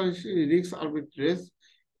ঝুঁকি সালিসি, রিস্ক আরবিট্রেজ,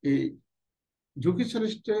 এই ঝুঁকি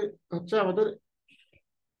সালিসটা হচ্ছে আমাদের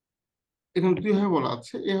এখানে দুই ভাবে বলা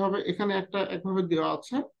আছে। এভাবে এখানে একভাবে দেওয়া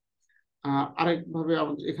আছে, আরেকভাবে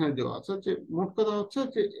আমাদের এখানে দেওয়া আছে। যে মোট কথা হচ্ছে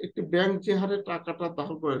যে একটি ব্যাংক যে হারে টাকাটা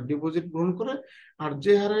ধার করে, ডিপোজিট গ্রহণ করে, আর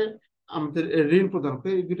যে হারে আমাদের ঋণ প্রদান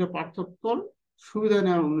করে, এই দুইটা পার্থক্য সুবিধা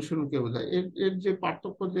নেওয়ার অনুশীলনকে বোঝায়। এর এর যে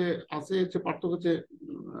পার্থক্য যে আছে, যে পার্থক্য যে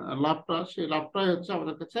লাভটা, সেই লাভটাই হচ্ছে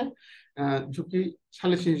আমাদের কাছে ঝুঁকি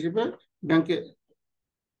সালিসি হিসেবে ব্যাংকে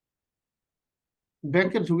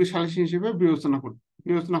ব্যাংকের ঝুঁকি সালিসি হিসেবে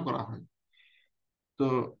বিবেচনা করা হয়। তো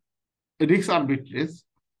রিস্ক আরবিট্রেজ,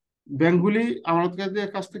 ব্যাংকগুলি আমাদের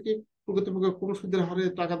কাছ থেকে প্রকৃতপক্ষে কম সুদের হারে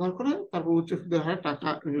টাকা ধার করে, তারপর উচ্চ সুদের হারে টাকা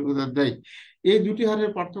দেয়। এই দুটি হারের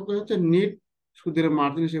পার্থক্য হচ্ছে নেট সুদের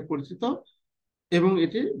মার্জিন হিসেবে পরিচিত, এবং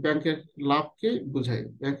এটি ব্যাংকের লাভকে বোঝায়,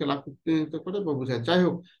 ব্যাংকের লাভকে প্রতিনিধিত্ব করে বা বোঝায়। যাই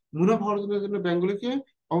হোক, মুনাফা অর্জনের জন্য ব্যাংকগুলিকে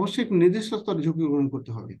অবশ্যই একটি নির্দিষ্ট স্তরে ঝুঁকি গ্রহণ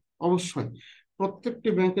করতে হবে। অবশ্যই প্রত্যেকটি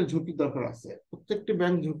ব্যাংকের ঝুঁকি দরকার আছে, প্রত্যেকটি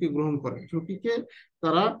ব্যাংক ঝুঁকি গ্রহণ করে, ঝুঁকিকে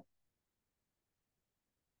তারা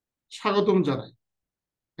স্বাগতম জানায়।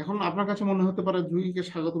 এখন আপনার কাছে মনে হতে পারে ঝুঁকিকে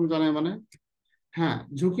স্বাগতম জানায় মানে, হ্যাঁ,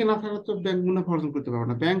 ঝুঁকি না থাকলে তো ব্যাংক মুনাফা অর্জন করতে পারবে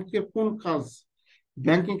না। ব্যাংকের কোন কাজ,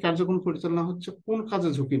 ব্যাংকিং কার্যক্রম পরিচালনা হচ্ছে, কোন কাজে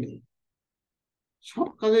ঝুঁকি নেই? সব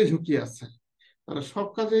কাজে ঝুঁকি আছে। তাহলে সব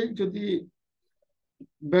কাজে যদি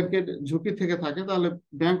ব্যাংকের ঝুঁকি থেকে থাকে, তাহলে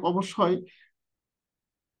ব্যাংক অবশ্যই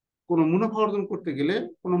কোনো মুনাফা অর্জন করতে গেলে,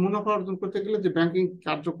 কোনো মুনাফা অর্জন করতে গেলে যে ব্যাংকিং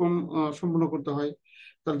কার্যক্রম সম্পন্ন করতে হয়,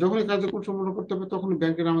 তাহলে যখনই কার্যক্রম সম্পন্ন করতে হবে তখন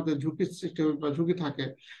ব্যাংকের আমাদের ঝুঁকির সৃষ্টি হবে বা ঝুঁকি থাকে।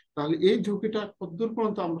 তাহলে এই ঝুঁকিটা কতদূর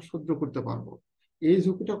পর্যন্ত আমরা সহ্য করতে পারবো, এই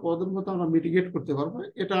ঝুঁকিটা কতদূর পর্যন্ত আমরা মিটিগেট করতে পারবো,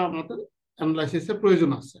 এটা আমাদের অ্যানালাইসিসের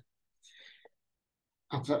প্রয়োজন আছে।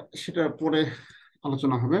 আচ্ছা, সেটা পরে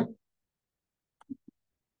আলোচনা হবে।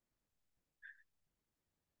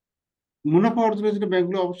 মুনাফা অর্জনের জন্য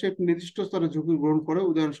ব্যাংকগুলো অবশ্যই একটি নির্দিষ্ট স্তরে ঝুঁকি গ্রহণ করে।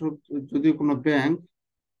 উদাহরণস্বরূপ, যদি কোনো ব্যাংক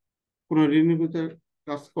কোনো ঋণগ্রহীতার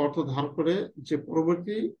কাছ থেকে অর্থ ধার করে যে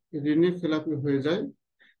পরবর্তী ঋণে খেলাপি হয়ে যায়,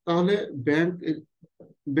 তাহলে ব্যাংক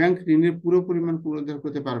ব্যাংক ঋণের পুরো পরিমাণ পুনরুদ্ধার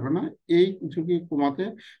করতে পারবে না। এই ঝুঁকি কমাতে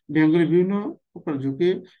ব্যাংকগুলি বিভিন্ন প্রকার ঝুঁকি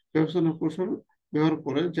ব্যবস্থাপনা কৌশল ব্যবহার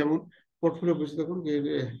করে, যেমন পোর্টফোলিও বিশ্লেষণ,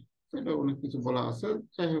 এটা অনেক কিছু বলা আছে।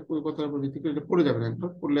 যাই হোক, ওই কথার উপর ভিত্তি করে এটা পড়ে যাবেন,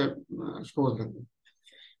 একবার পড়লে সহজ লাগবে।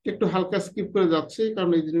 একটু হালকা স্কিপ করে যাচ্ছি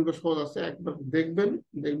কারণ এই জিনিসগুলো সহজ আছে, একবার দেখবেন,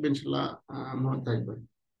 দেখবেন সেটা মনে থাকবে।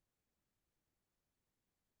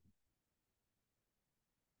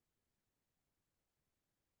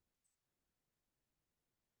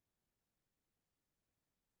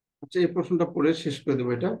 আচ্ছা, এই প্রশ্নটা পড়ে শেষ করে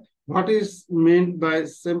দেবো এটা। What is meant by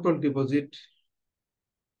simple deposit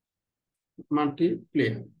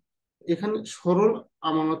multiplayer? এখানে সরল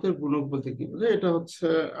আমানতের গুণক বলতে কি বোঝায়? এটা হচ্ছে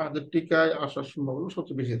আমাদের টিকায় আসার সম্ভাবনা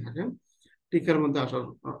সবচেয়ে বেশি থাকে, টিকার মধ্যে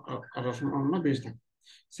আসার সম্ভাবনা বেশি থাকে।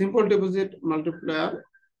 সিম্পল ডিপোজিট মাল্টিপ্লায়ার,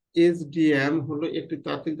 এসডিএম, হলো একটি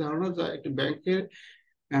তাত্ত্বিক ধারণা যা একটি ব্যাংকের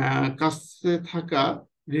কাছে থাকা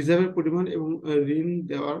রিজার্ভের পরিমাণ এবং ঋণ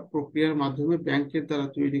দেওয়ার প্রক্রিয়ার মাধ্যমে ব্যাংকের দ্বারা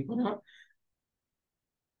তৈরি করা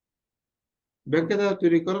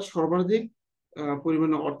সর্বাধিক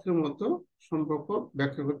পরিমাণে অর্থের মতো সম্পর্ক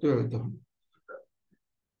ব্যাখ্যা করতে ব্যবহৃত হয়।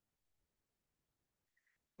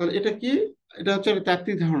 তাহলে এটা কি? এটা হচ্ছে একটা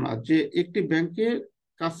তাত্ত্বিক ধারণা যে একটি ব্যাংকের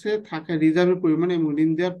কাছে থাকা রিজার্ভের পরিমাণ এবং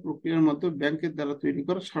ঋণ দেওয়ার প্রক্রিয়ার মধ্যে ব্যাংকের দ্বারা তৈরি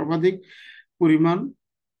করা সর্বাধিক পরিমাণ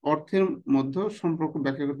অর্থের মধ্যে সম্পর্ক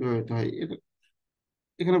ব্যাখ্যা করতে ব্যবহৃত হয়।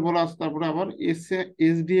 এখানে বলা আছে। তারপরে আবার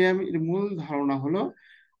এসডিএম এর মূল ধারণা হলো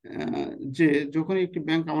আহ, যে যখন একটি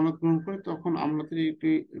ব্যাংক আমানত গ্রহণ করে তখন আমানতের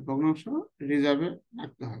একটি ভগ্নাংশ রিজার্ভে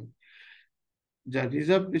রাখতে হয়, যা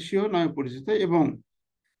রিজার্ভ রেশিও নামে পরিচিত, এবং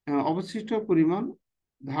অবশিষ্ট পরিমাণ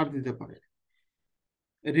ধার দিতে পারে।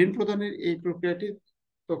 ঋণ প্রদানের এই প্রক্রিয়াটি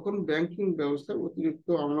তখন ব্যাংকিং ব্যবস্থায় অতিরিক্ত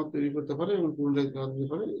আমানত তৈরি করতে পারে এবং পুনরায় দিতে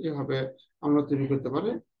পারে, এভাবে আমানত তৈরি করতে পারে।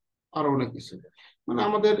 আরো অনেক কিছু, মানে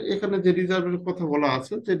আমাদের এখানে যে রিজার্ভের কথা বলা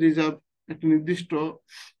আছে, যে রিজার্ভ একটি নির্দিষ্ট,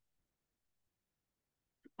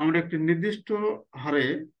 আমরা একটি নির্দিষ্ট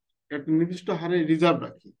হারে, রিজার্ভ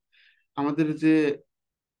রাখি। আমাদের যে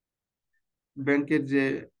ব্যাংকের যে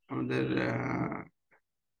আমাদের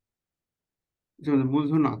যে আমাদের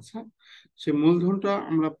মূলধন আছে, সেই মূলধনটা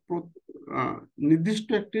আমরা নির্দিষ্ট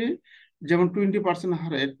একটি, যেমন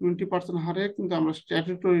 20% হারে কিন্তু আমরা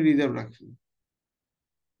স্ট্যাটুটরি রিজার্ভ রাখি,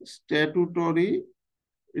 স্ট্যাটুটরি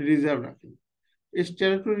এই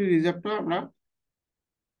স্ট্যাটুটরি রিজার্ভটা আমরা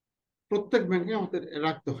প্রত্যেক ব্যাংকে আমাদের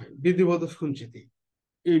রাখতে হয় বিধিবদ্ধ সঞ্চিতি।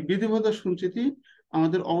 এই বিধিবদ্ধ সঞ্চিতি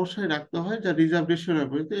আমাদের অবশ্যই রাখতে হয়, যা রিজার্ভ রেশিও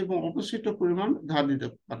ব্যবহৃত এবং অবশিষ্ট পরিমাণ ধার দিতে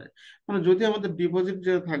পারে। মানে যদি আমাদের ডিপোজিট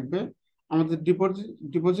যেটা থাকবে, আমাদের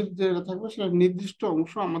ডিপোজিট যেটা থাকবে সেটা নির্দিষ্ট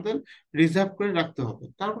অংশ আমাদের রিজার্ভ করে রাখতে হবে,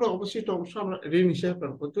 তারপরে অবশিষ্ট অংশ আমরা ঋণ হিসেবে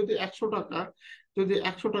রাখবো। যদি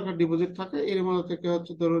একশো টাকা ডিপোজিট থাকে, এর মধ্যে থেকে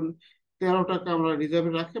হচ্ছে ধরুন 13 টাকা আমরা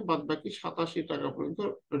রিজার্ভে রাখে, বাদ বাকি 87 টাকা পর্যন্ত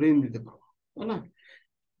ঋণ দিতে পারবো, তাই না?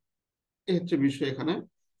 এই হচ্ছে বিষয় এখানে।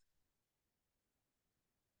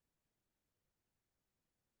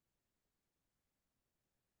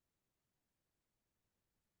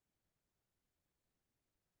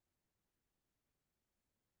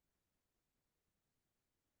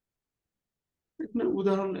 এখানে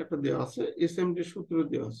উদাহরণ একটা দেওয়া আছে, এসএমডি সূত্র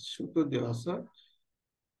দেওয়া আছে।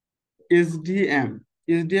 এসডিএম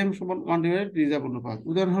এসডিএম সমান 1/রিজার্ভ অনুপাত।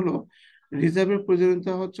 উদাহরণ হলো, রিজার্ভের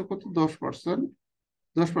প্রয়োজনীয়তা হচ্ছে কত? 10%।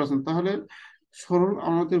 10%, তাহলে সরল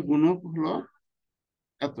আমাদের গুণক হলো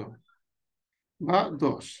এত, বা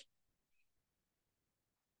 10।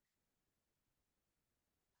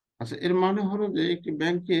 আচ্ছা, এর মানে হলো যে একটি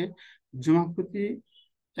ব্যাংকে জমা প্রতি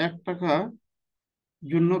 1 টাকা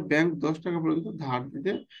জন্য ব্যাংক 10 টাকা পর্যন্ত ধার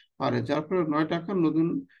দিতে পারে, যার ফলে 9 টাকা নতুন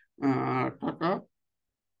টাকা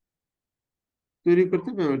তৈরি করতে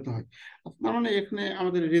ব্যবহৃত হয়। তার মানে এখানে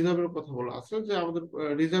আমাদের রিজার্ভের কথা বলা আছে, যে আমাদের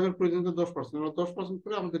রিজার্ভের প্রয়োজন 10%, আমরা 10%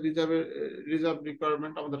 করে আমাদের রিজার্ভ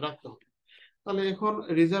রিকোয়ারমেন্ট আমাদের রাখতে হবে। তাহলে এখন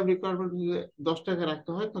রিজার্ভ রিকোয়ারমেন্ট যদি 10 টাকা রাখতে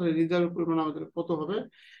হয়, তাহলে রিজার্ভের পরিমাণ আমাদের কত হবে?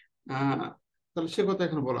 তাহলে সে কথা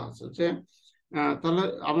এখানে বলা আছে যে তাহলে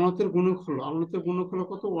আমানতের গুণক হলো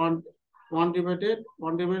কত? ওয়ান ওয়ান ডিভাইডেড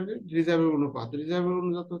রিজার্ভের অনুপাত। রিজার্ভের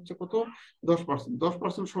অনুপাত হচ্ছে কত? 10%।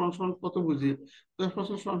 10% সমান সমান কত বুঝি?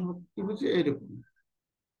 10% সমান সমান কি বুঝি? এইরকম,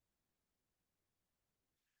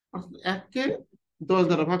 অর্থাৎ 1 কে 10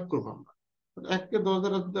 দ্বারা ভাগ করবো আমরা। 1 কে 10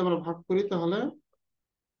 দ্বারা যদি আমরা ভাগ করি, তাহলে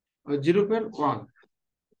 0.1,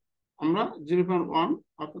 আমরা 0.1,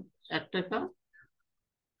 অর্থাৎ 1 টাকা,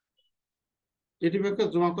 এটি ব্যাংকে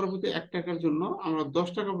জমা করার প্রতি 1 টাকার জন্য আমরা 10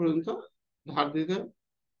 টাকা পর্যন্ত ধার দিতে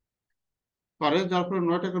পারে, যার ফলে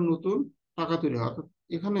 9 টাকার নতুন টাকা তৈরি হয়। অর্থাৎ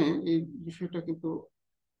এখানে এই বিষয়টা কিন্তু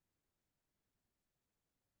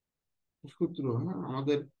সূত্র, হ্যাঁ,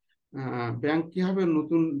 আমাদের ব্যাংক কিভাবে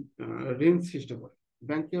নতুন ঋণ সৃষ্টি করে,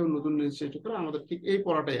 ব্যাংক কিভাবে নতুন ঋণ সৃষ্টি করে, আমাদের ঠিক এই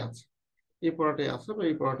পড়াটাই আছে। এই পড়াটাই আছে বা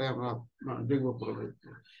এই পড়াটাই আমরা দেখবো পরবর্তীতে,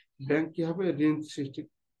 ব্যাংক কিভাবে ঋণ সৃষ্টি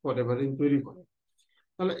করে বা ঋণ তৈরি করে।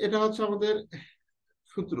 তাহলে এটা হচ্ছে আমাদের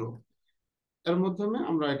সূত্র। এর মাধ্যমে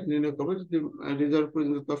আমরা এটা নির্ণয় করবো, যদি রিজার্ভ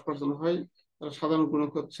পর্যন্ত 10% হয়, তাহলে সাধারণ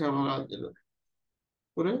গুণক হচ্ছে আমরা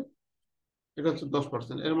করে, এটা হচ্ছে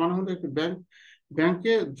 10%। এর মানে হলো একটি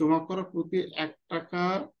ব্যাংকে জমা করা প্রতি 1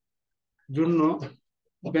 টাকার জন্য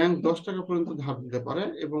ব্যাংক 10 টাকা পর্যন্ত ধার দিতে পারে,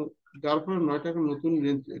 এবং যার ফলে 9 টাকা নতুন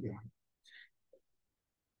ঋণ তৈরি হয়।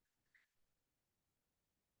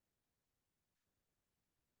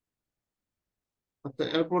 আচ্ছা,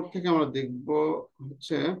 এরপর থেকে আমরা দেখব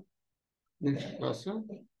হচ্ছে নেক্সট ক্লাসে,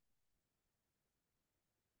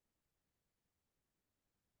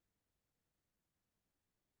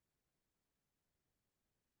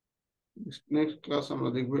 নেক্সট ক্লাস আমরা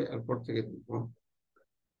দেখবো, এরপর থেকে দেখবো।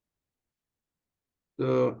 তো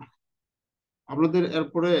আপনাদের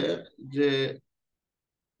এরপরে যে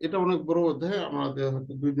এটা অনেক বড় অধ্যায়, আমাদের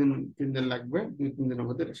হয়তো 2 দিন 3 দিন লাগবে, 2-3 দিনের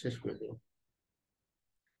মধ্যে এটা শেষ করে দেবো।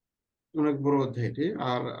 অনেক বড় অধ্যায় এটি।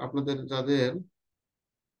 আর আপনাদের যাদের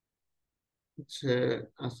হচ্ছে,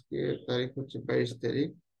 আজকে তারিখ হচ্ছে 22 তারিখ,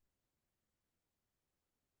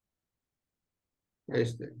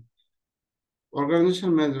 22 তারিখ,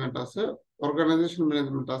 অর্গানাইজেশন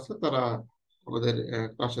ম্যানেজমেন্ট আছে, তারা আমাদের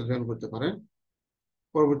ক্লাসে জয়েন করতে পারে,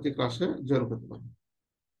 পরবর্তী ক্লাসে জয়েন করতে পারে।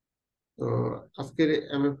 তো আজকের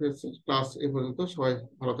এমএফএস ক্লাস এই পর্যন্ত। সবাই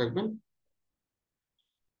ভালো থাকবেন।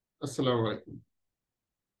 আসসালামু আলাইকুম।